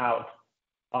separate out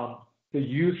the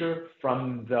user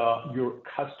from your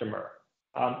customer.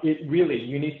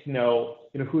 You need to know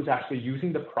who's actually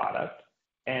using the product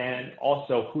and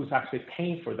also who's actually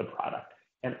paying for the product.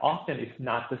 And often it's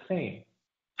not the same.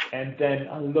 And then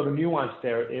a little nuance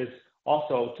there is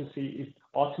also to see if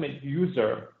ultimate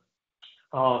user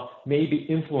may be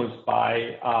influenced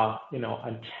by a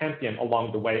champion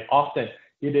along the way. Often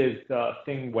it is the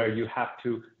thing where you have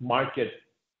to market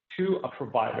to a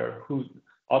provider who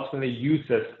ultimately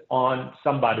uses on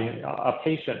somebody, a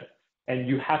patient, and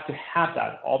you have to have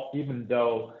that, even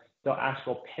though the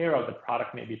actual pair of the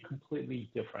product may be completely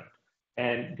different.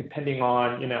 And depending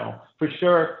on, for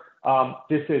sure,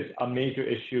 this is a major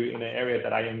issue in an area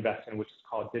that I invest in, which is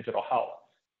called digital health.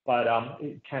 But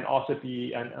it can also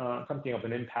be something of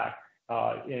an impact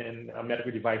in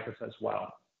medical devices as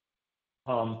well.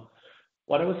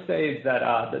 What I would say is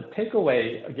that the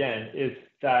takeaway, again, is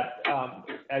that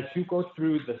as you go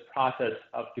through this process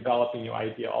of developing your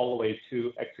idea all the way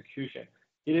to execution,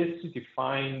 it is to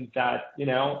define that,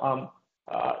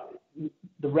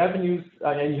 the revenues,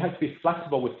 and you have to be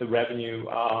flexible with the revenue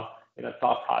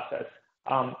thought process.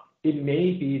 It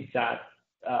may be that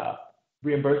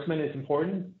reimbursement is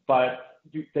important, but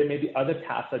there may be other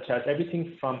paths, such as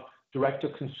everything from direct to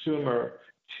consumer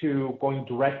to going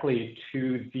directly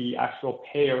to the actual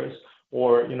payers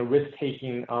or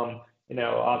risk-taking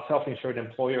self-insured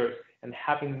employers and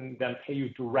having them pay you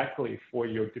directly for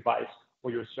your device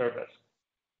or your service.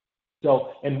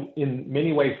 So, and in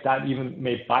many ways, that even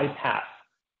may bypass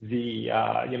the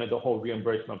the whole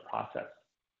reimbursement process.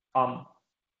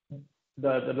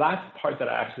 The last part that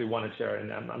I actually want to share,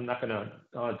 and I'm not going to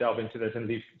delve into this and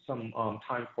leave some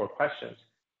time for questions,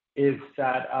 is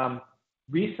that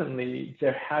recently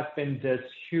there has been this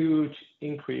huge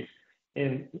increase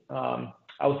in, I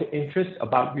would say, interest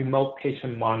about remote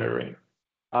patient monitoring.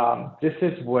 This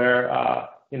is where,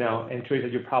 and Teresa,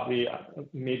 you're probably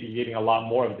maybe getting a lot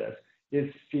more of this,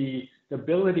 is the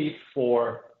ability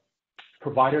for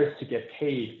providers to get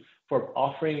paid for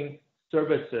offering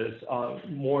services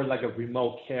more like a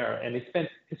remote care. And it's been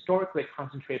historically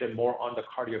concentrated more on the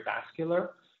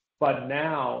cardiovascular, but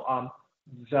now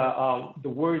the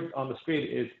word on the street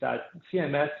is that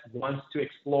CMS wants to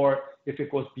explore if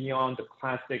it goes beyond the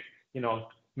classic,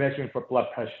 measuring for blood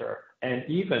pressure and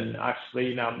even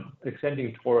actually now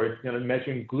extending toward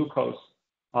measuring glucose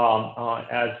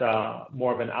as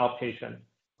more of an outpatient.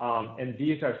 And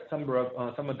these are some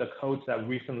of the codes that have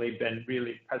recently been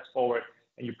really pressed forward.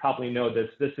 And you probably know this.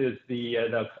 This is the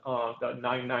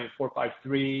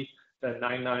 99453, the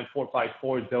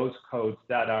 99454, those codes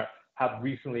that have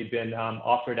recently been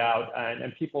offered out,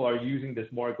 and people are using this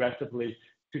more aggressively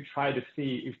to try to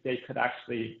see if they could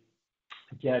actually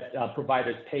get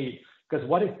providers paid. Because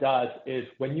what it does is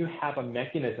when you have a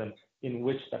mechanism in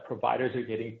which the providers are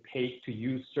getting paid to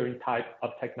use certain type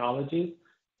of technologies,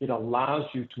 it allows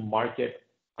you to market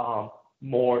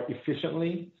more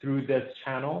efficiently through this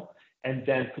channel, and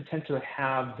then potentially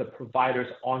have the providers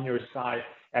on your side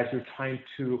as you're trying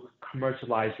to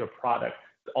commercialize your product,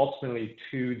 ultimately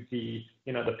to the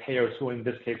the payers, who in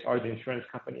this case are the insurance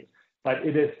companies. But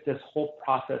it is this whole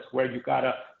process where you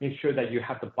gotta make sure that you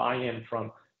have the buy-in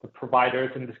from the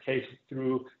providers, in this case,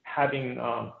 through having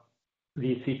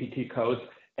these CPT codes,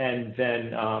 and then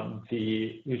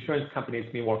the insurance companies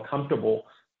being more comfortable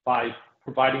by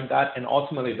providing that, and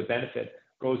ultimately the benefit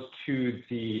goes to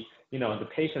the the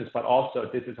patients, but also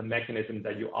this is a mechanism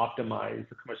that you optimize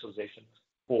the commercialization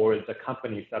for the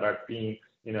companies that are being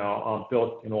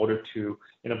built in order to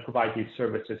provide these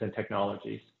services and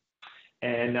technologies.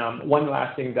 And one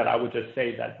last thing that I would just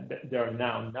say, that there are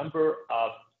now a number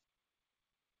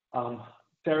of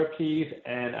therapies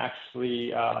and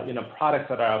actually products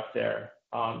that are out there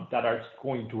that are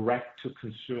going direct to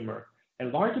consumer.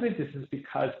 And largely this is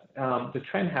because the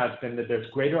trend has been that there's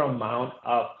greater amount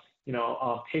of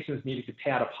patients needing to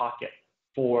pay out of pocket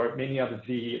for many of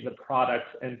the products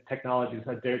and technologies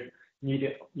that they're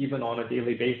needed even on a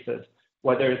daily basis,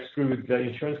 whether it's through the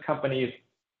insurance companies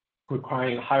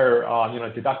requiring higher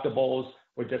deductibles,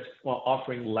 or just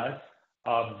offering less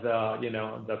of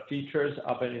the features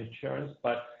of an insurance,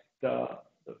 but the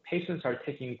patients are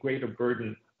taking greater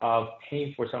burden of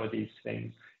paying for some of these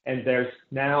things. And there's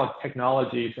now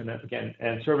technologies and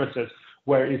services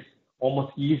where it's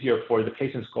almost easier for the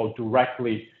patients to go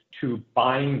directly to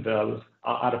buying those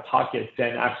out of pocket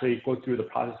than actually go through the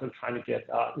process of trying to get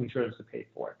insurance to pay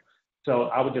for it. So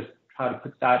I would just try to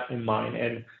put that in mind.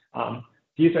 And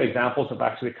these are examples of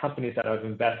actually companies that I've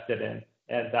invested in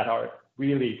and that are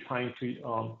really trying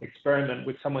to experiment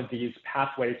with some of these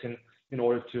pathways in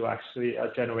order to actually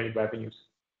generate revenues.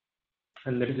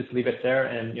 And let me just leave it there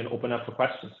and open up for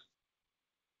questions.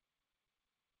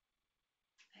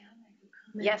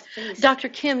 Yes, please. Dr.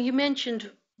 Kim, you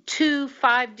mentioned 2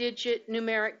 5-digit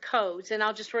numeric codes, and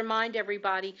I'll just remind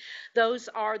everybody, those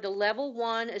are the level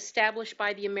 1 established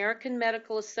by the American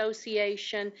Medical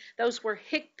Association. Those were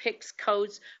HCPCS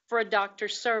codes for a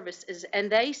doctor's services, and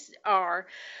they are,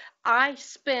 I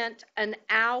spent an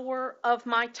hour of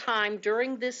my time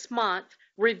during this month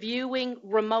reviewing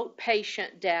remote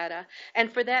patient data,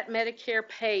 and for that Medicare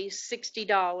pays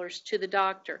 $60 to the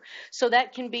doctor. So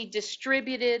that can be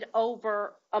distributed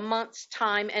over a month's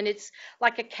time, and it's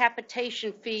like a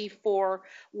capitation fee for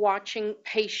watching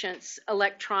patients'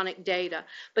 electronic data.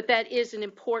 But that is an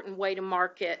important way to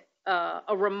market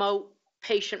a remote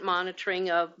patient monitoring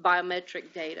of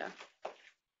biometric data.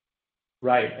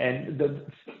 Right, and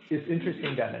it's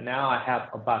interesting that now I have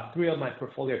about 3 of my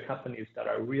portfolio companies that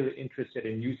are really interested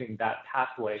in using that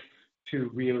pathway to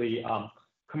really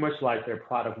commercialize their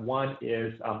product. One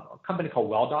is a company called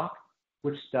WellDoc,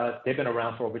 which they've been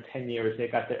around for over 10 years. They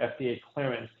got their FDA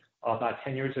clearance about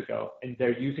 10 years ago, and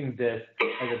they're using this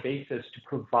as a basis to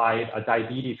provide a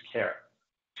diabetes care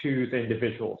to the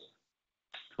individuals.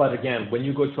 But again, when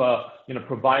you go to a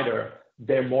provider,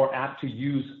 they're more apt to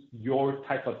use your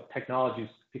type of technologies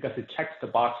because it checks the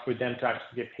box for them to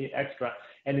actually get paid extra.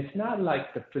 And it's not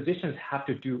like the physicians have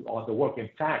to do all the work.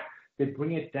 In fact, they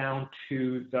bring it down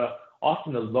to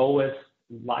often the lowest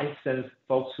licensed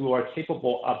folks who are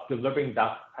capable of delivering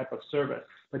that type of service.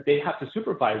 But they have to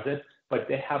supervise it, but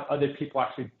they have other people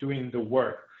actually doing the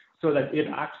work, so that it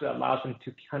actually allows them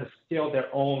to kind of scale their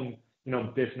own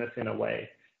business in a way.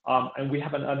 And we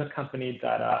have another company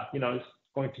that is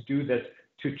going to do this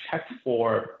to check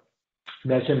for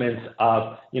measurements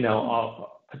of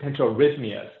potential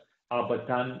arrhythmias, but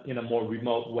done in a more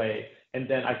remote way. And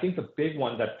then I think the big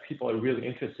one that people are really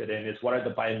interested in is what are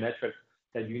the biometrics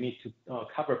that you need to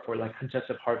cover for, like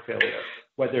congestive heart failure,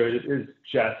 whether it is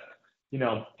just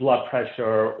blood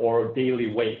pressure or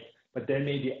daily weight. But there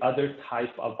may be other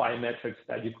type of biometrics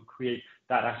that you can create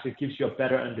that actually gives you a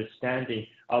better understanding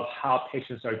of how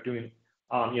patients are doing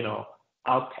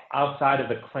outside of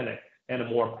the clinic in a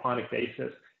more chronic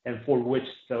basis, and for which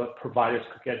the providers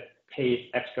could get paid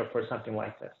extra for something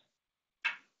like this.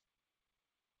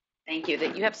 Thank you.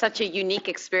 That you have such a unique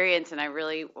experience, and I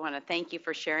really want to thank you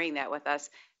for sharing that with us.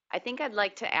 I think I'd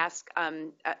like to ask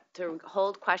to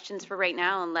hold questions for right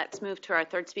now, and let's move to our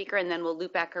third speaker, and then we'll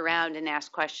loop back around and ask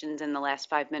questions in the last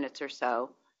 5 minutes or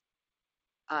so.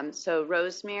 So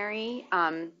Rosemary,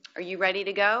 are you ready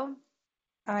to go?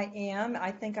 I am.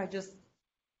 I think I just.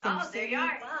 Can Oh, see there you me?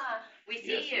 are. We see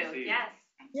Yes, we you. see you. Yes.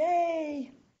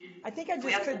 Yay! I think I We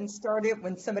just have couldn't start it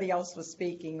when somebody else was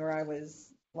speaking or I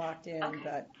was locked in, Okay.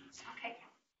 but Okay.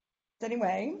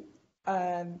 anyway,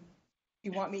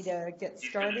 you want me to get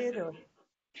started or?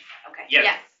 Okay.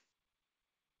 Yes.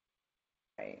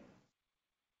 Okay.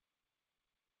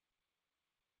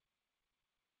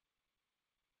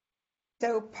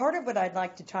 So part of what I'd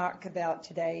like to talk about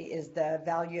today is the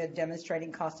value of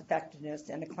demonstrating cost effectiveness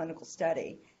in a clinical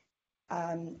study.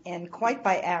 And quite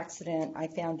by accident, I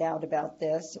found out about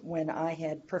this when I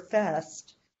had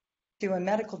professed to a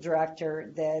medical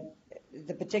director that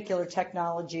the particular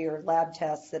technology or lab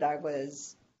tests that I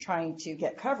was trying to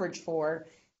get coverage for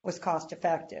was cost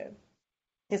effective.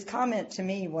 His comment to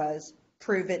me was,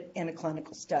 prove it in a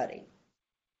clinical study.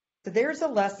 So there's a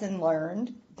lesson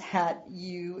learned that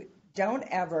you don't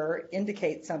ever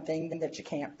indicate something that you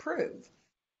can't prove.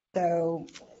 So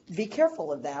be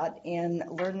careful of that and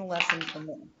learn the lesson from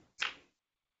them.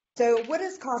 So what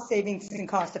is cost savings and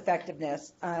cost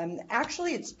effectiveness?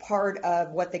 Actually, it's part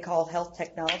of what they call health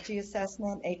technology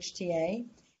assessment, HTA.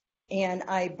 And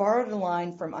I borrowed a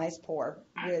line from ICEPOR,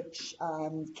 which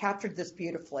captured this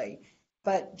beautifully.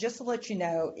 But just to let you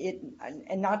know,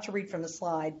 and not to read from the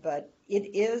slide, but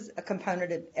it is a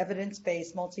component of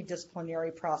evidence-based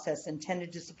multidisciplinary process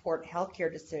intended to support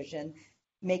healthcare decision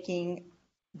making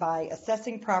by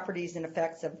assessing properties and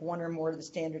effects of one or more of the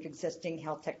standard existing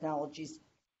health technologies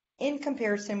in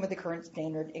comparison with the current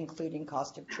standard, including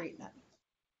cost of treatment.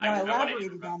 Now, I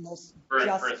elaborated on this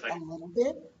just a little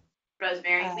bit.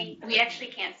 Rosemary, we actually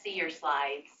can't see your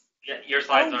slides. Yeah, your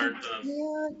slides Golly.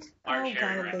 aren't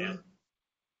sharing right now.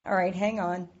 All right, hang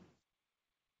on.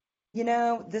 You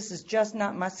know, this is just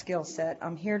not my skill set.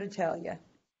 I'm here to tell you.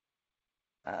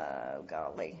 Oh,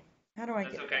 golly. How do I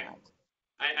That's get okay. back?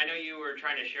 I know you were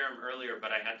trying to share them earlier,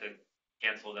 but I had to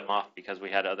cancel them off because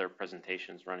we had other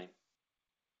presentations running.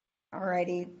 All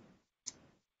righty.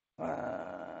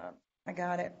 I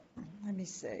got it. Let me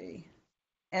see.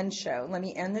 End show. Let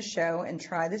me end the show and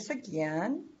try this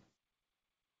again.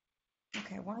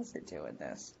 Okay, why is it doing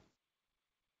this?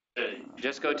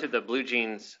 Just go to the Blue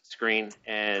Jeans screen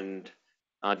and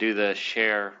do the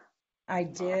share. I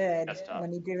did. Desktop. Let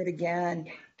me do it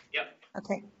again. Yep.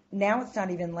 Okay, now it's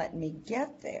not even letting me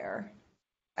get there.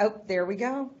 Oh, there we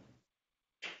go.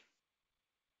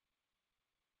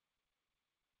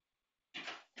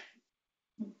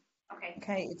 Okay.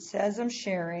 Okay, it says I'm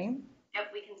sharing.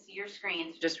 Yep, we can see your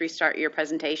screen. Just restart your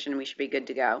presentation and we should be good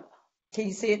to go. Can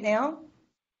you see it now?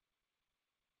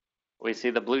 We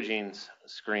see the Blue Jeans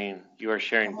screen. You are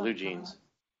sharing Blue Jeans.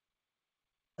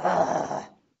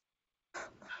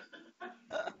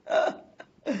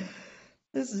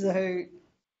 This is a hoot.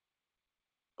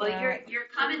 Well, your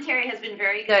commentary has been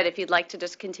very good. If you'd like to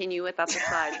just continue without the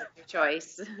slides, it's your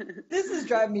choice. This is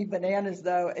driving me bananas,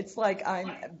 though. It's like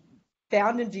I'm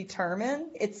bound and determined.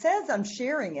 It says I'm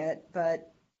sharing it,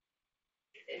 but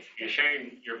You're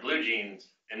sharing your Blue Jeans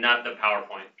and not the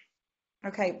PowerPoint,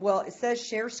 okay. Well, it says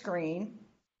share screen.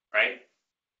 right?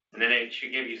 And then it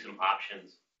should give you some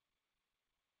options.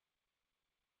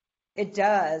 It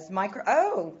does.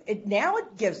 Now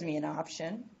it gives me an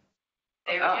option.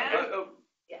 There we go.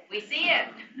 We see it.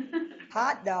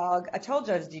 Hot dog. I told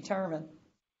you I was determined.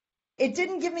 It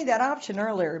didn't give me that option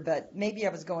earlier, but maybe I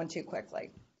was going too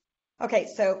quickly. Okay,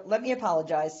 so let me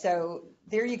apologize. So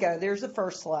there you go. There's the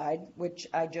first slide, which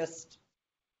I just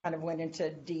kind of went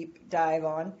into deep dive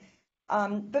on.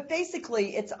 But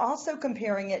basically, it's also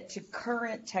comparing it to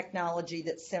current technology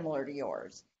that's similar to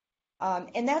yours.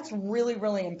 And that's really,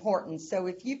 really important. So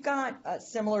if you've got a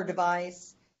similar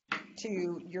device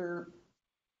to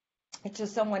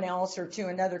someone else or to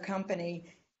another company,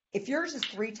 if yours is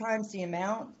 3 times the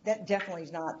amount, that definitely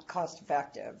is not cost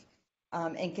effective,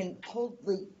 and can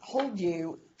hold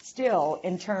you still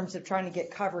in terms of trying to get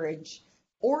coverage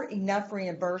or enough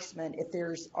reimbursement if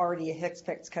there's already a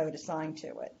HCPCS code assigned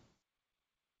to it.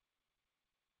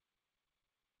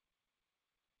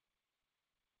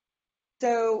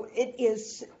 So it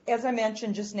is, as I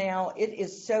mentioned just now, it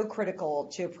is so critical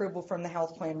to approval from the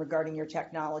health plan regarding your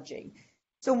technology.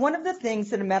 So one of the things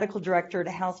that a medical director at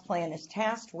a health plan is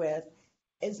tasked with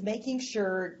is making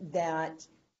sure that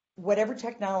whatever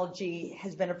technology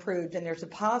has been approved and there's a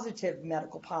positive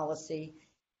medical policy,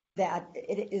 that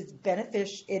it is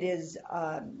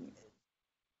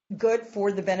good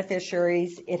for the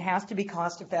beneficiaries. It has to be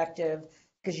cost effective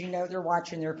because they're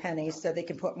watching their pennies so they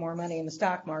can put more money in the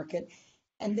stock market.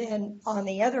 And then on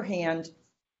the other hand,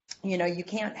 you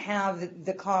can't have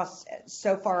the costs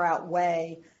so far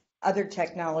outweigh other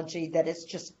technology that it's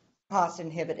just cost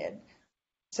inhibited.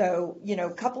 So,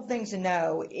 a couple things to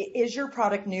know. Is your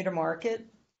product new to market?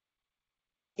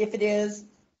 If it is,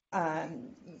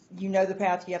 the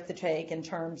path you have to take in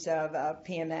terms of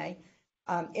PMA.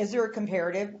 Is there a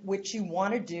comparative? Which you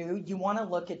want to do. You want to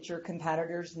look at your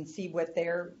competitors and see what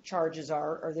their charges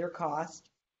are or their cost.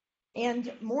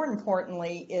 And more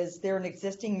importantly, is there an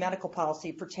existing medical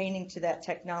policy pertaining to that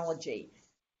technology?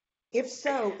 If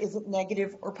so, is it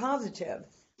negative or positive?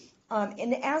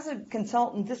 And as a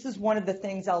consultant, this is one of the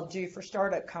things I'll do for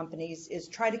startup companies is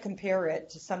try to compare it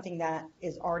to something that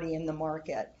is already in the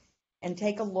market and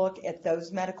take a look at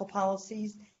those medical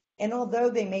policies. And although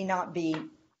they may not be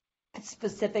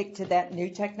specific to that new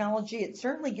technology, it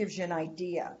certainly gives you an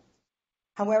idea.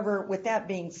 However, with that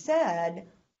being said,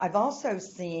 I've also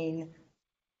seen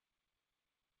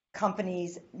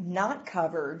companies not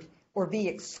covered or be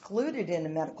excluded in a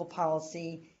medical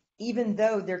policy, even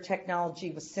though their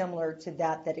technology was similar to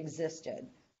that existed.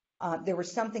 There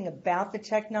was something about the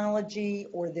technology,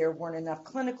 or there weren't enough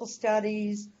clinical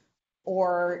studies,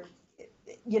 or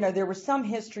there was some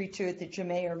history to it that you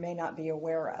may or may not be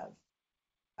aware of.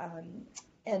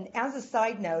 And as a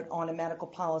side note on a medical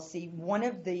policy,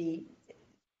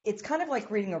 it's kind of like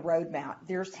reading a roadmap.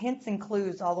 There's hints and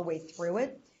clues all the way through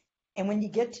it. And when you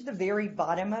get to the very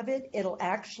bottom of it, it'll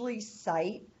actually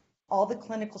cite all the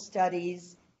clinical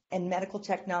studies and medical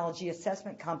technology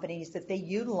assessment companies that they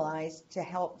utilize to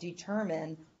help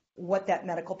determine what that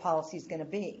medical policy is going to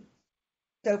be.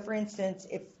 So for instance,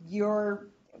 if your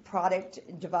product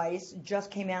device just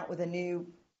came out with a new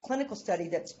clinical study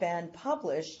that's been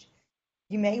published,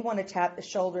 you may want to tap the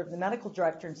shoulder of the medical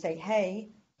director and say, hey,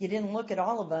 you didn't look at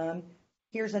all of them.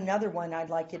 Here's another one I'd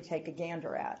like you to take a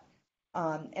gander at.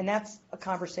 And that's a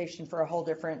conversation for a whole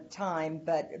different time,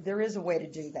 but there is a way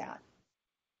to do that.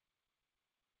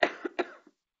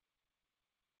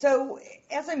 So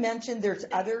as I mentioned, there's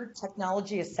other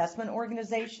technology assessment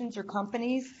organizations or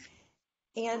companies,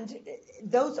 and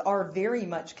those are very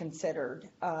much considered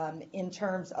in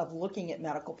terms of looking at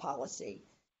medical policy.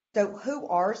 So who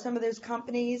are some of those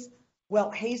companies?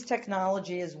 Well, Hayes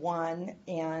Technology is one,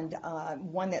 and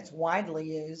one that's widely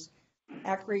used.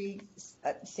 Acri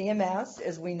CMS,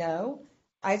 as we know,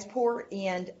 ICEPOR,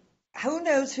 and who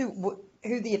knows who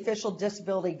the official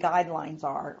disability guidelines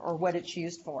are or what it's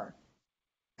used for?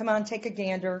 Come on, take a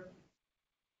gander.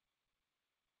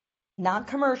 Not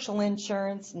commercial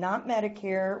insurance, not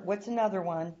Medicare. What's another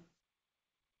one?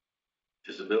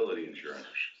 Disability insurance.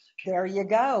 There you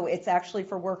go. It's actually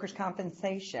for workers'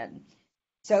 compensation.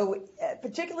 So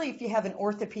particularly if you have an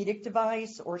orthopedic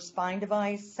device or spine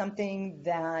device, something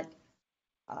that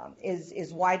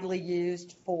is widely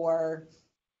used for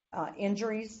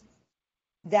injuries,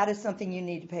 that is something you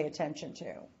need to pay attention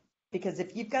to. Because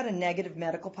if you've got a negative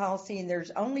medical policy, and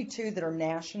there's only two that are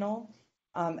national,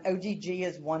 ODG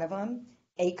is one of them,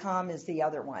 ACOM is the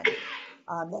other one.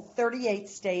 38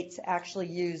 states actually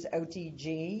use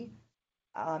ODG,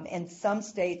 and some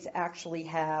states actually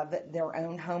have their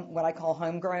own what I call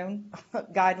homegrown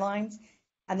guidelines,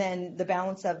 and then the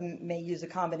balance of them may use a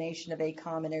combination of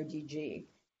ACOM and ODG.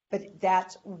 But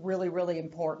that's really, really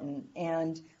important.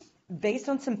 And based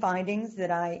on some findings that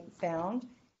I found,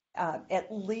 at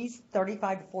least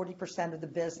 35 to 40% of the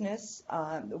business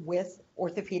with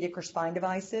orthopedic or spine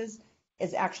devices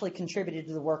is actually contributed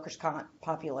to the workers' comp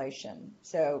population.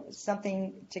 So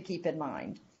something to keep in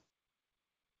mind.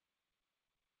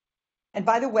 And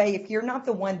by the way, if you're not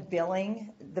the one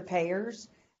billing the payers,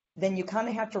 then you kind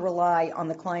of have to rely on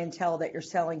the clientele that you're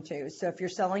selling to. So if you're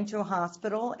selling to a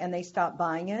hospital and they stop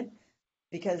buying it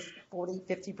because 40,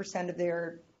 50% of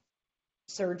their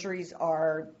surgeries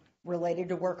are related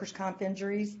to workers' comp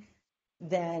injuries,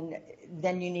 then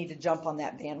you need to jump on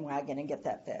that bandwagon and get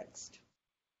that fixed.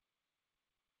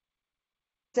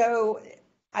 So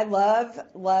I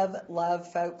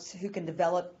love folks who can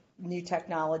develop new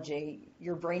technology.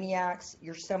 You're brainiacs.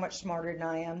 You're so much smarter than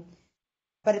I am.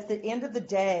 But at the end of the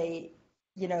day,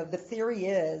 the theory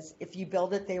is if you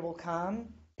build it, they will come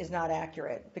is not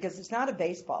accurate because it's not a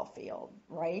baseball field,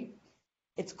 right?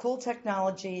 It's cool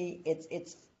technology.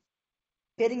 It's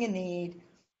fitting a need,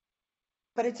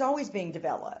 but it's always being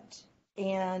developed.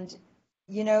 And,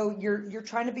 you're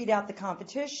trying to beat out the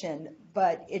competition,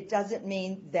 but it doesn't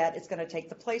mean that it's going to take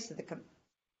the place of the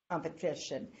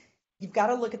competition. You've got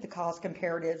to look at the cost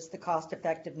comparatives, the cost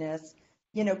effectiveness.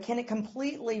 Can it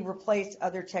completely replace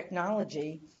other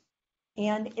technology?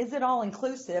 And is it all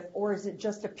inclusive, or is it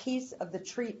just a piece of the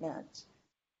treatment?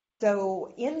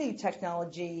 So in new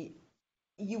technology,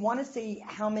 you want to see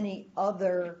how many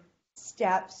other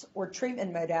steps or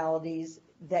treatment modalities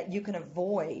that you can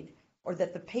avoid or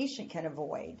that the patient can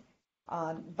avoid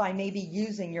by maybe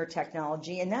using your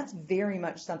technology. And that's very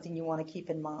much something you want to keep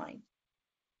in mind.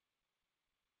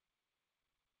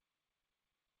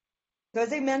 So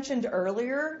as I mentioned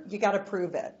earlier, you got to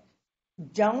prove it.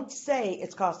 Don't say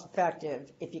it's cost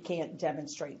effective if you can't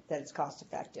demonstrate that it's cost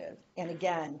effective. And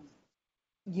again,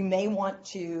 you may want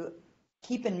to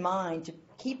keep in mind to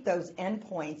keep those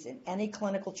endpoints in any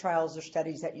clinical trials or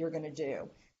studies that you're going to do.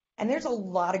 And there's a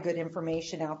lot of good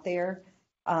information out there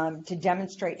to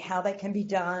demonstrate how that can be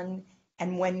done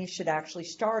and when you should actually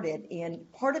start it.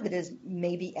 And part of it is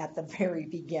maybe at the very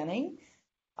beginning,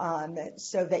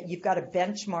 so that you've got a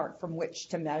benchmark from which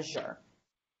to measure.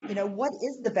 You know, what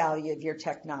is the value of your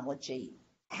technology?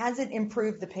 Has it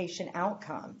improved the patient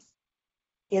outcomes?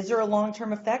 Is there a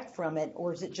long-term effect from it,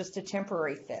 or is it just a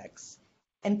temporary fix?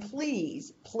 And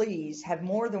please, please have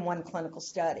more than one clinical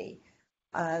study.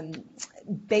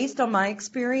 Based on my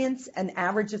experience, an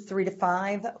average of 3 to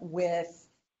 5 with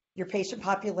your patient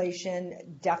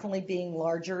population definitely being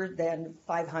larger than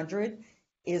 500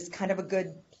 is kind of a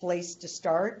good place to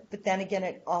start. But then again,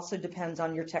 it also depends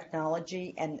on your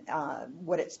technology and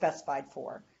what it's specified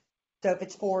for. So if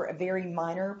it's for a very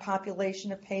minor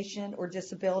population of patient or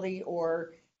disability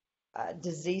or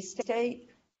disease state,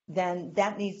 then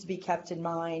that needs to be kept in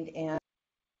mind. And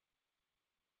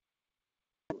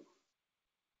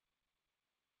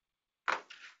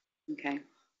Okay.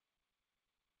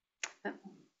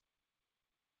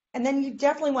 And then you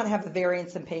definitely want to have a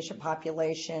variance in patient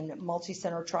population,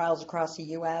 multi-center trials across the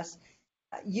U.S.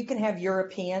 You can have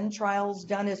European trials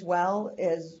done as well,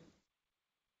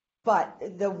 but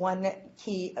the one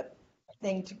key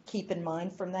thing to keep in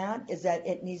mind from that is that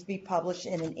it needs to be published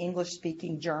in an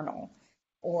English-speaking journal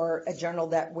or a journal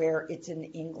where it's in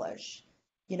English.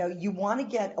 You know, you want to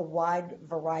get a wide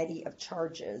variety of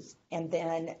charges and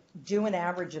then do an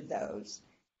average of those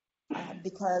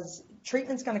because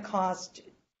treatment's going to cost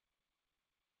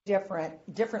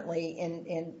differently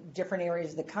in different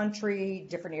areas of the country,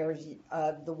 different areas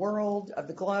of the world, of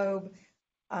the globe.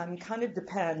 Kind of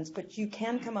depends, but you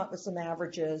can come up with some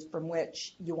averages from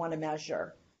which you want to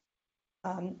measure.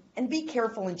 And be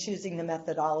careful in choosing the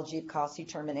methodology of cost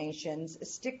determinations.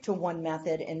 Stick to one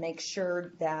method and make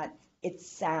sure that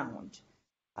it's sound.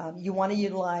 You want to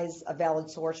utilize a valid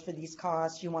source for these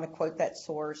costs. You want to quote that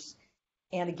source.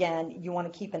 And again, you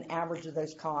want to keep an average of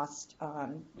those costs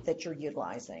that you're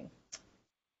utilizing.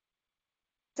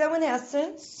 So in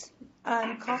essence,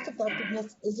 cost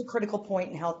effectiveness is a critical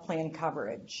point in health plan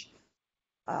coverage.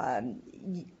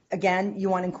 Again, you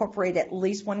want to incorporate at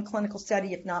least one clinical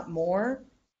study, if not more.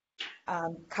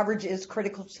 Coverage is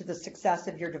critical to the success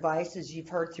of your device, as you've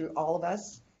heard through all of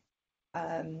us.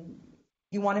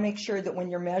 You want to make sure that when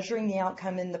you're measuring the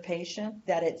outcome in the patient,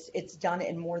 that it's done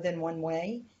in more than one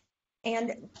way.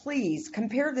 And please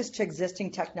compare this to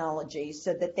existing technology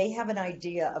so that they have an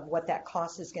idea of what that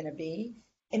cost is going to be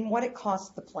and what it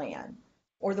costs the plan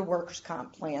or the workers'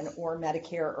 comp plan or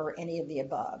Medicare or any of the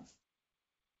above.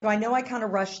 So I know I kind of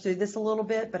rushed through this a little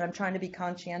bit, but I'm trying to be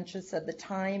conscientious of the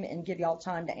time and give y'all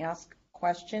time to ask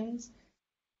questions.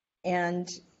 And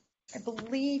I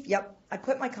believe, yep, I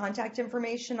put my contact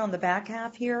information on the back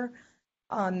half here.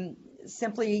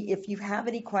 Simply, if you have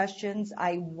any questions,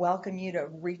 I welcome you to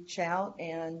reach out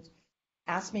and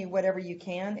ask me whatever you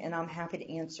can, and I'm happy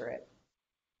to answer it.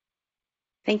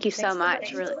 Thank you so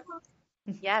much. Really.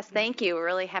 Yes, thank you. We're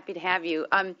really happy to have you.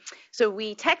 So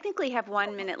we technically have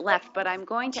 1 minute left, but I'm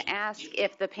going to ask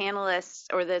if the panelists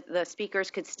or the speakers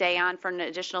could stay on for an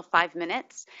additional 5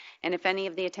 minutes. And if any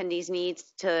of the attendees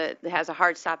has a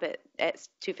hard stop at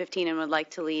 2:15 and would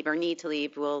like to leave or need to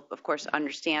leave, we'll of course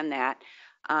understand that.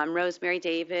 Rosemary,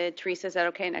 David, Teresa, is that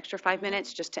okay? An extra 5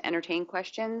 minutes just to entertain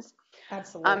questions?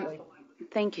 Absolutely.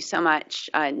 Thank you so much.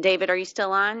 David, are you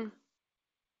still on?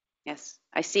 Yes,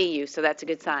 I see you, so that's a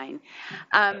good sign.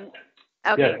 Okay.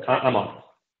 Yes, I'm on.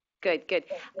 Good, good.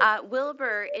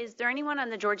 Wilbur, is there anyone on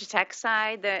the Georgia Tech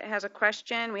side that has a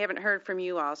question? We haven't heard from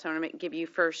you all, so I want to give you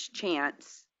first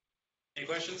chance. Any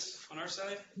questions on our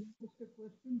side?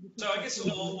 So I guess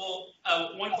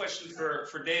one question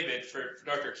for David, for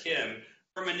Dr. Kim.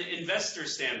 From an investor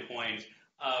standpoint,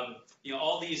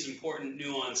 all these important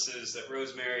nuances that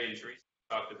Rosemary and Teresa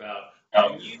talked about,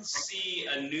 when you see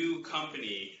a new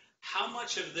company, how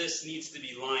much of this needs to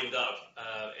be lined up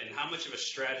and how much of a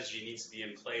strategy needs to be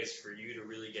in place for you to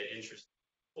really get interested?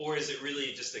 Or is it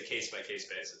really just a case-by-case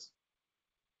basis?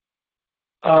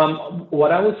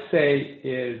 What I would say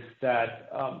is that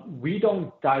we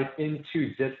don't dive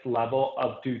into this level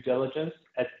of due diligence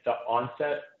at the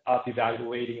onset of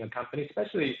evaluating a company,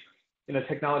 especially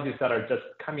technologies that are just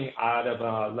coming out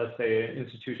of, let's say, an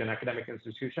institution, academic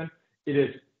institution. It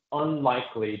is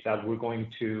unlikely that we're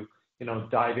going to,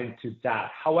 dive into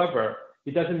that. However,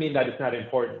 it doesn't mean that it's not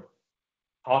important.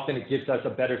 Often it gives us a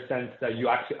better sense that you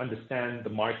actually understand the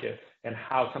market and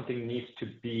how something needs to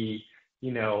be,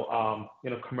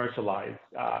 commercialized.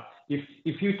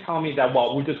 If you tell me that,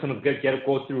 well, we're just going to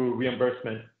go through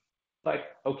reimbursement, like,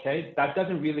 okay, that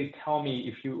doesn't really tell me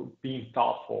if you're being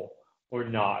thoughtful or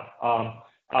not.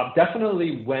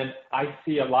 Definitely when I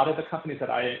see a lot of the companies that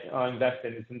I invest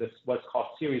in is in this what's called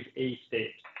Series A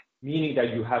stage, meaning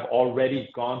that you have already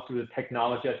gone through the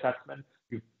technology assessment.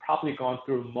 You've probably gone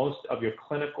through most of your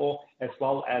clinical as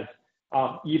well as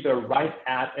either right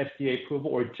at FDA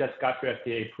approval or just got your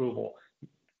FDA approval.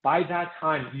 By that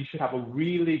time, you should have a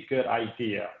really good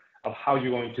idea of how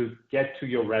you're going to get to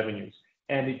your revenues.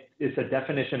 And it's a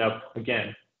definition of,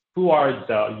 again, who are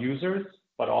the users,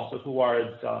 but also who are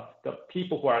the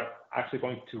people who are actually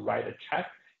going to write a check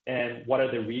and what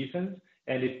are the reasons.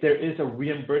 And if there is a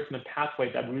reimbursement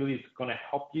pathway that really is going to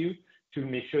help you to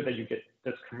make sure that you get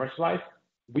this commercialized,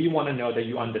 we want to know that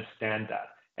you understand that.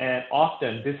 And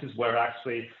often this is where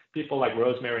actually people like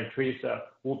Rosemary and Teresa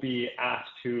will be asked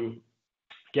to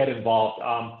get involved.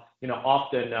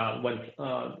 Often when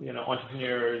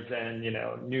entrepreneurs and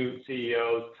new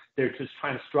CEOs, they're just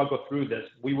trying to struggle through this,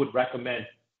 we would recommend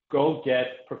go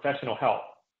get professional help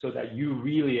so that you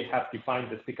really have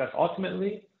defined this, because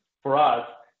ultimately for us,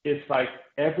 it's like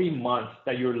every month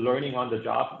that you're learning on the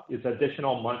job is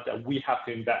additional month that we have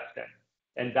to invest in,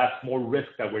 and that's more risk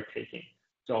that we're taking.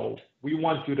 So we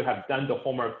want you to have done the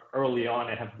homework early on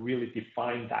and have really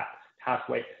defined that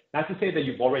pathway. Not to say that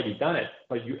you've already done it,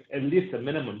 but you, at least at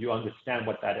minimum, you understand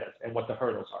what that is and what the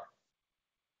hurdles are.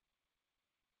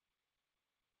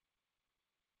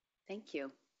 Thank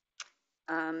you.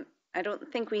 I don't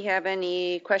think we have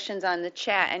any questions on the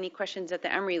chat. Any questions at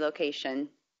the Emory location?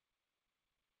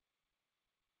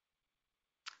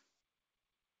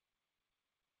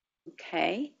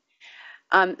 Okay.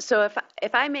 So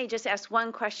if I may just ask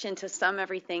one question to sum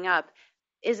everything up,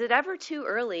 is it ever too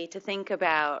early to think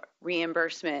about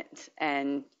reimbursement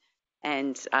and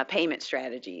payment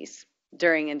strategies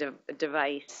during a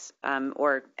device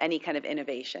or any kind of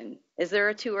innovation? Is there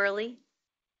a too early?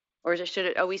 Or should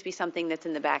it always be something that's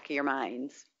in the back of your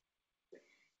minds?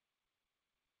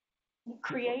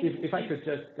 If I could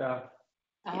just... Go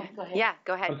ahead. Yeah,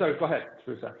 go ahead. I'm sorry, go ahead,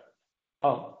 Teresa.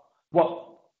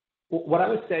 Well, what I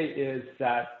would say is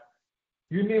that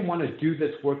you may want to do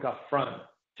this work up front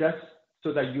just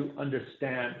so that you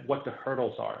understand what the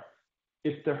hurdles are.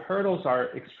 If the hurdles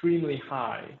are extremely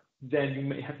high, then you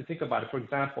may have to think about it. For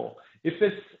example, if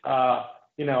it's,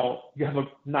 you have a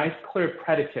nice clear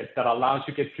predicate that allows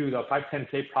you to get through the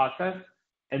 510K process,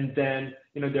 and then,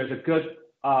 there's a good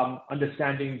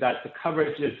understanding that the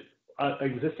coverages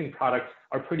existing products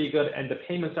are pretty good and the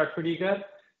payments are pretty good,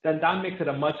 then that makes it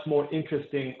a much more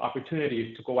interesting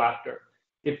opportunity to go after.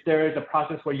 If there is a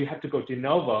process where you have to go de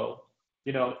novo,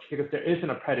 because there isn't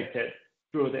a predicate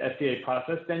through the FDA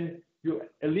process, then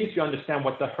at least you understand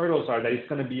what the hurdles are, that it's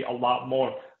going to be a lot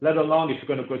more, let alone if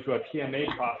you're going to go through a PMA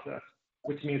process,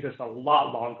 which means it's a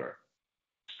lot longer.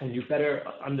 And you better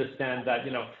understand that,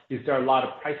 is there a lot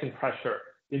of pricing pressure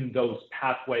in those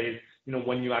pathways,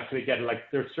 when you actually get, like,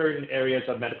 there's certain areas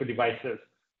of medical devices,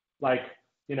 like,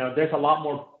 there's a lot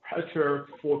more pressure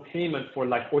for payment for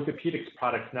like orthopedics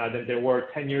products now than there were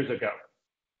 10 years ago.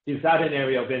 Is that an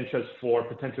area of interest for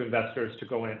potential investors to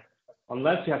go in?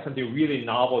 Unless you have something really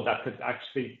novel that could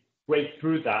actually break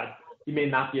through that, it may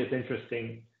not be as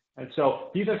interesting. And so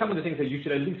these are some of the things that you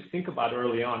should at least think about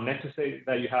early on, not to say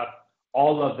that you have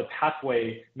all of the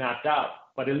pathway mapped out,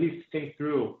 but at least think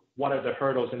through what are the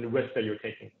hurdles and the risks that you're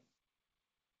taking.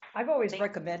 I've always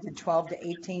recommended 12 to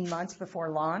 18 months before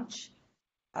launch,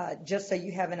 just so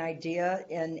you have an idea.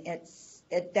 And it's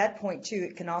at that point too,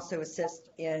 it can also assist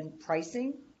in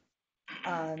pricing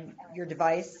your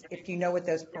device if you know what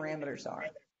those parameters are.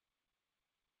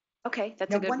 Okay,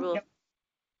 that's a good rule.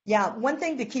 Yeah, one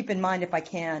thing to keep in mind, if I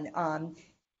can,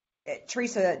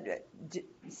 Teresa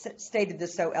stated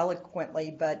this so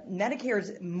eloquently, but Medicare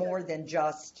is more than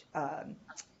just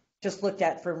looked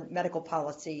at for medical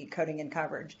policy, coding, and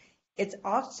coverage. It's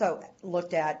also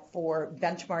looked at for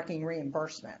benchmarking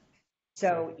reimbursement.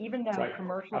 So even though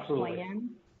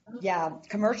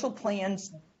commercial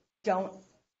plans don't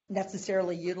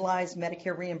necessarily utilize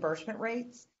Medicare reimbursement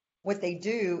rates, what they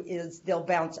do is they'll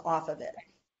bounce off of it.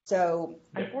 So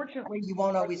unfortunately, you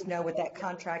won't always know what that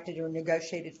contracted or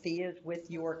negotiated fee is with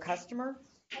your customer.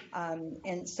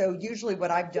 And so usually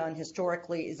what I've done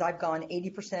historically is I've gone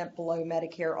 80% below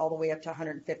Medicare all the way up to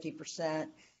 150%,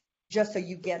 just so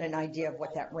you get an idea of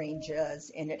what that range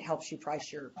is, and it helps you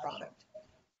price your product.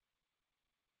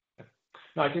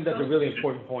 No, I think that's a really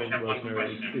important point,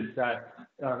 Rosemary, is that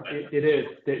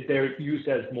they're used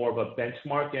as more of a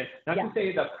benchmark. And not to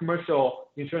say that commercial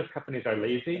insurance companies are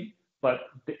lazy, but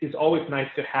it's always nice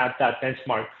to have that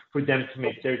benchmark for them to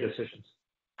make their decisions.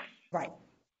 Right.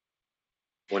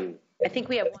 I think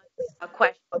we have a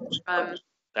question from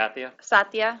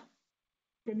Satya.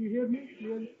 Can you hear me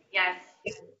clearly? Yes.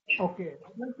 Okay.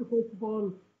 I'd like to first of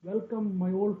all welcome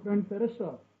my old friend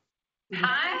Teresa.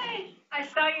 Hi, I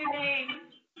saw your name.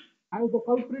 I was the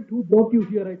culprit who brought you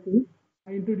here, I think.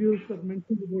 I introduced or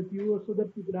mentioned about you so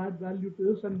that you could add value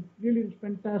to this, and really it's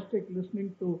fantastic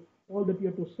listening to all that you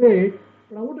have to say.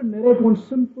 But I want to narrate one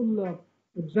simple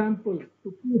example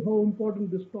to see how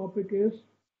important this topic is.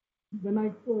 When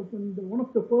one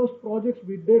of the first projects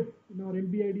we did in our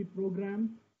MBID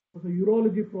program was a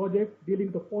urology project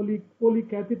dealing with the Foley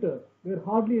catheter, where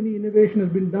hardly any innovation has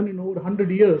been done in over 100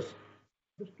 years.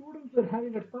 The students were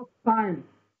having a tough time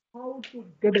how to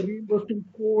get a reimbursement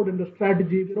code and a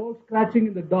strategy. They're all scratching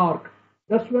in the dark.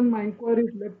 That's when my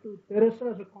inquiries led to Teresa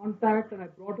as a contact, and I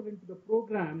brought her into the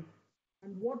program.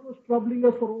 And what was troubling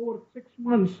us for over 6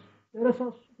 months,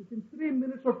 Teresa, within 3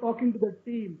 minutes of talking to the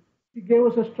team, she gave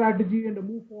us a strategy and a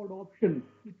move forward option,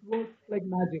 which works like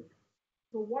magic.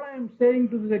 So what I am saying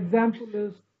to this example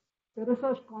is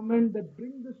Teresa's comment that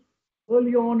bring this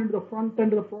early on into the front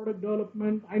end of the product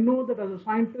development. I know that as a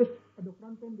scientist at the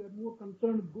front end, we are more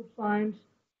concerned with good science,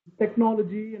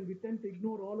 technology, and we tend to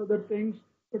ignore all other things.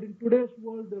 But in today's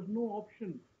world, there's no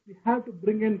option. We have to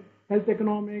bring in health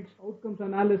economics, outcomes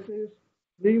analysis,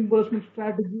 reimbursement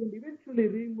strategy, and eventually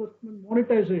reimbursement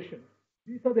monetization.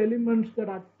 These are the elements that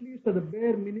at least at the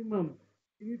bare minimum,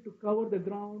 we need to cover the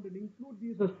ground and include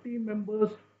these as team members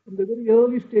from the very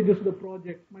early stages of the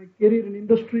project. My career in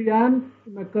industry and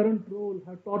in my current role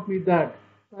have taught me that.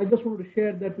 So I just wanted to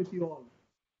share that with you all.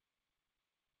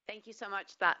 Thank you so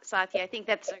much, Satya. I think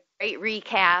that's a great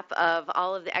recap of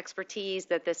all of the expertise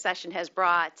that this session has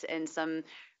brought and some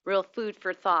real food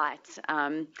for thought.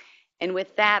 And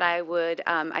with that, I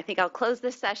think I'll close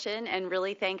this session and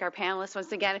really thank our panelists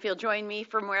once again. If you'll join me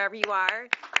from wherever you are.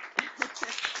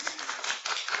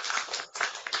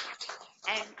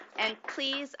 And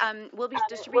please, we'll be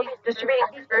distributing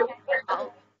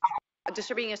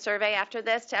a survey after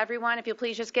this to everyone. If you'll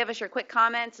please just give us your quick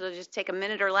comments. It'll just take a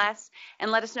minute or less,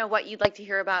 and let us know what you'd like to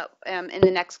hear about in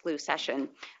the next glue session.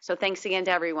 So thanks again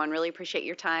to everyone. Really appreciate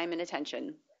your time and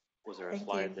attention. Was there a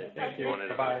slide that you wanted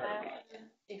to? Bye.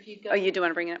 If you go, Oh, you do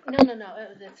want to bring it up? No,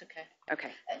 that's okay.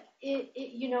 Okay.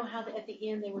 You know how at the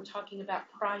end they were talking about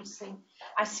pricing.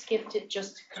 I skipped it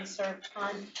just to conserve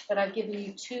time, but I've given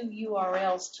you 2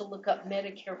 URLs to look up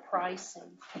Medicare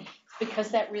pricing because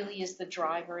that really is the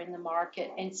driver in the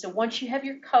market. And so once you have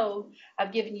your code,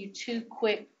 I've given you 2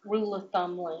 quick rule of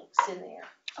thumb links in there.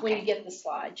 Okay. When you get the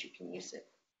slides, you can use it.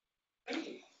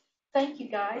 Thank you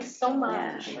guys so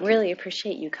much. Yeah, really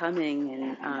appreciate you coming.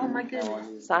 And oh my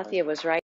goodness. Satya was right.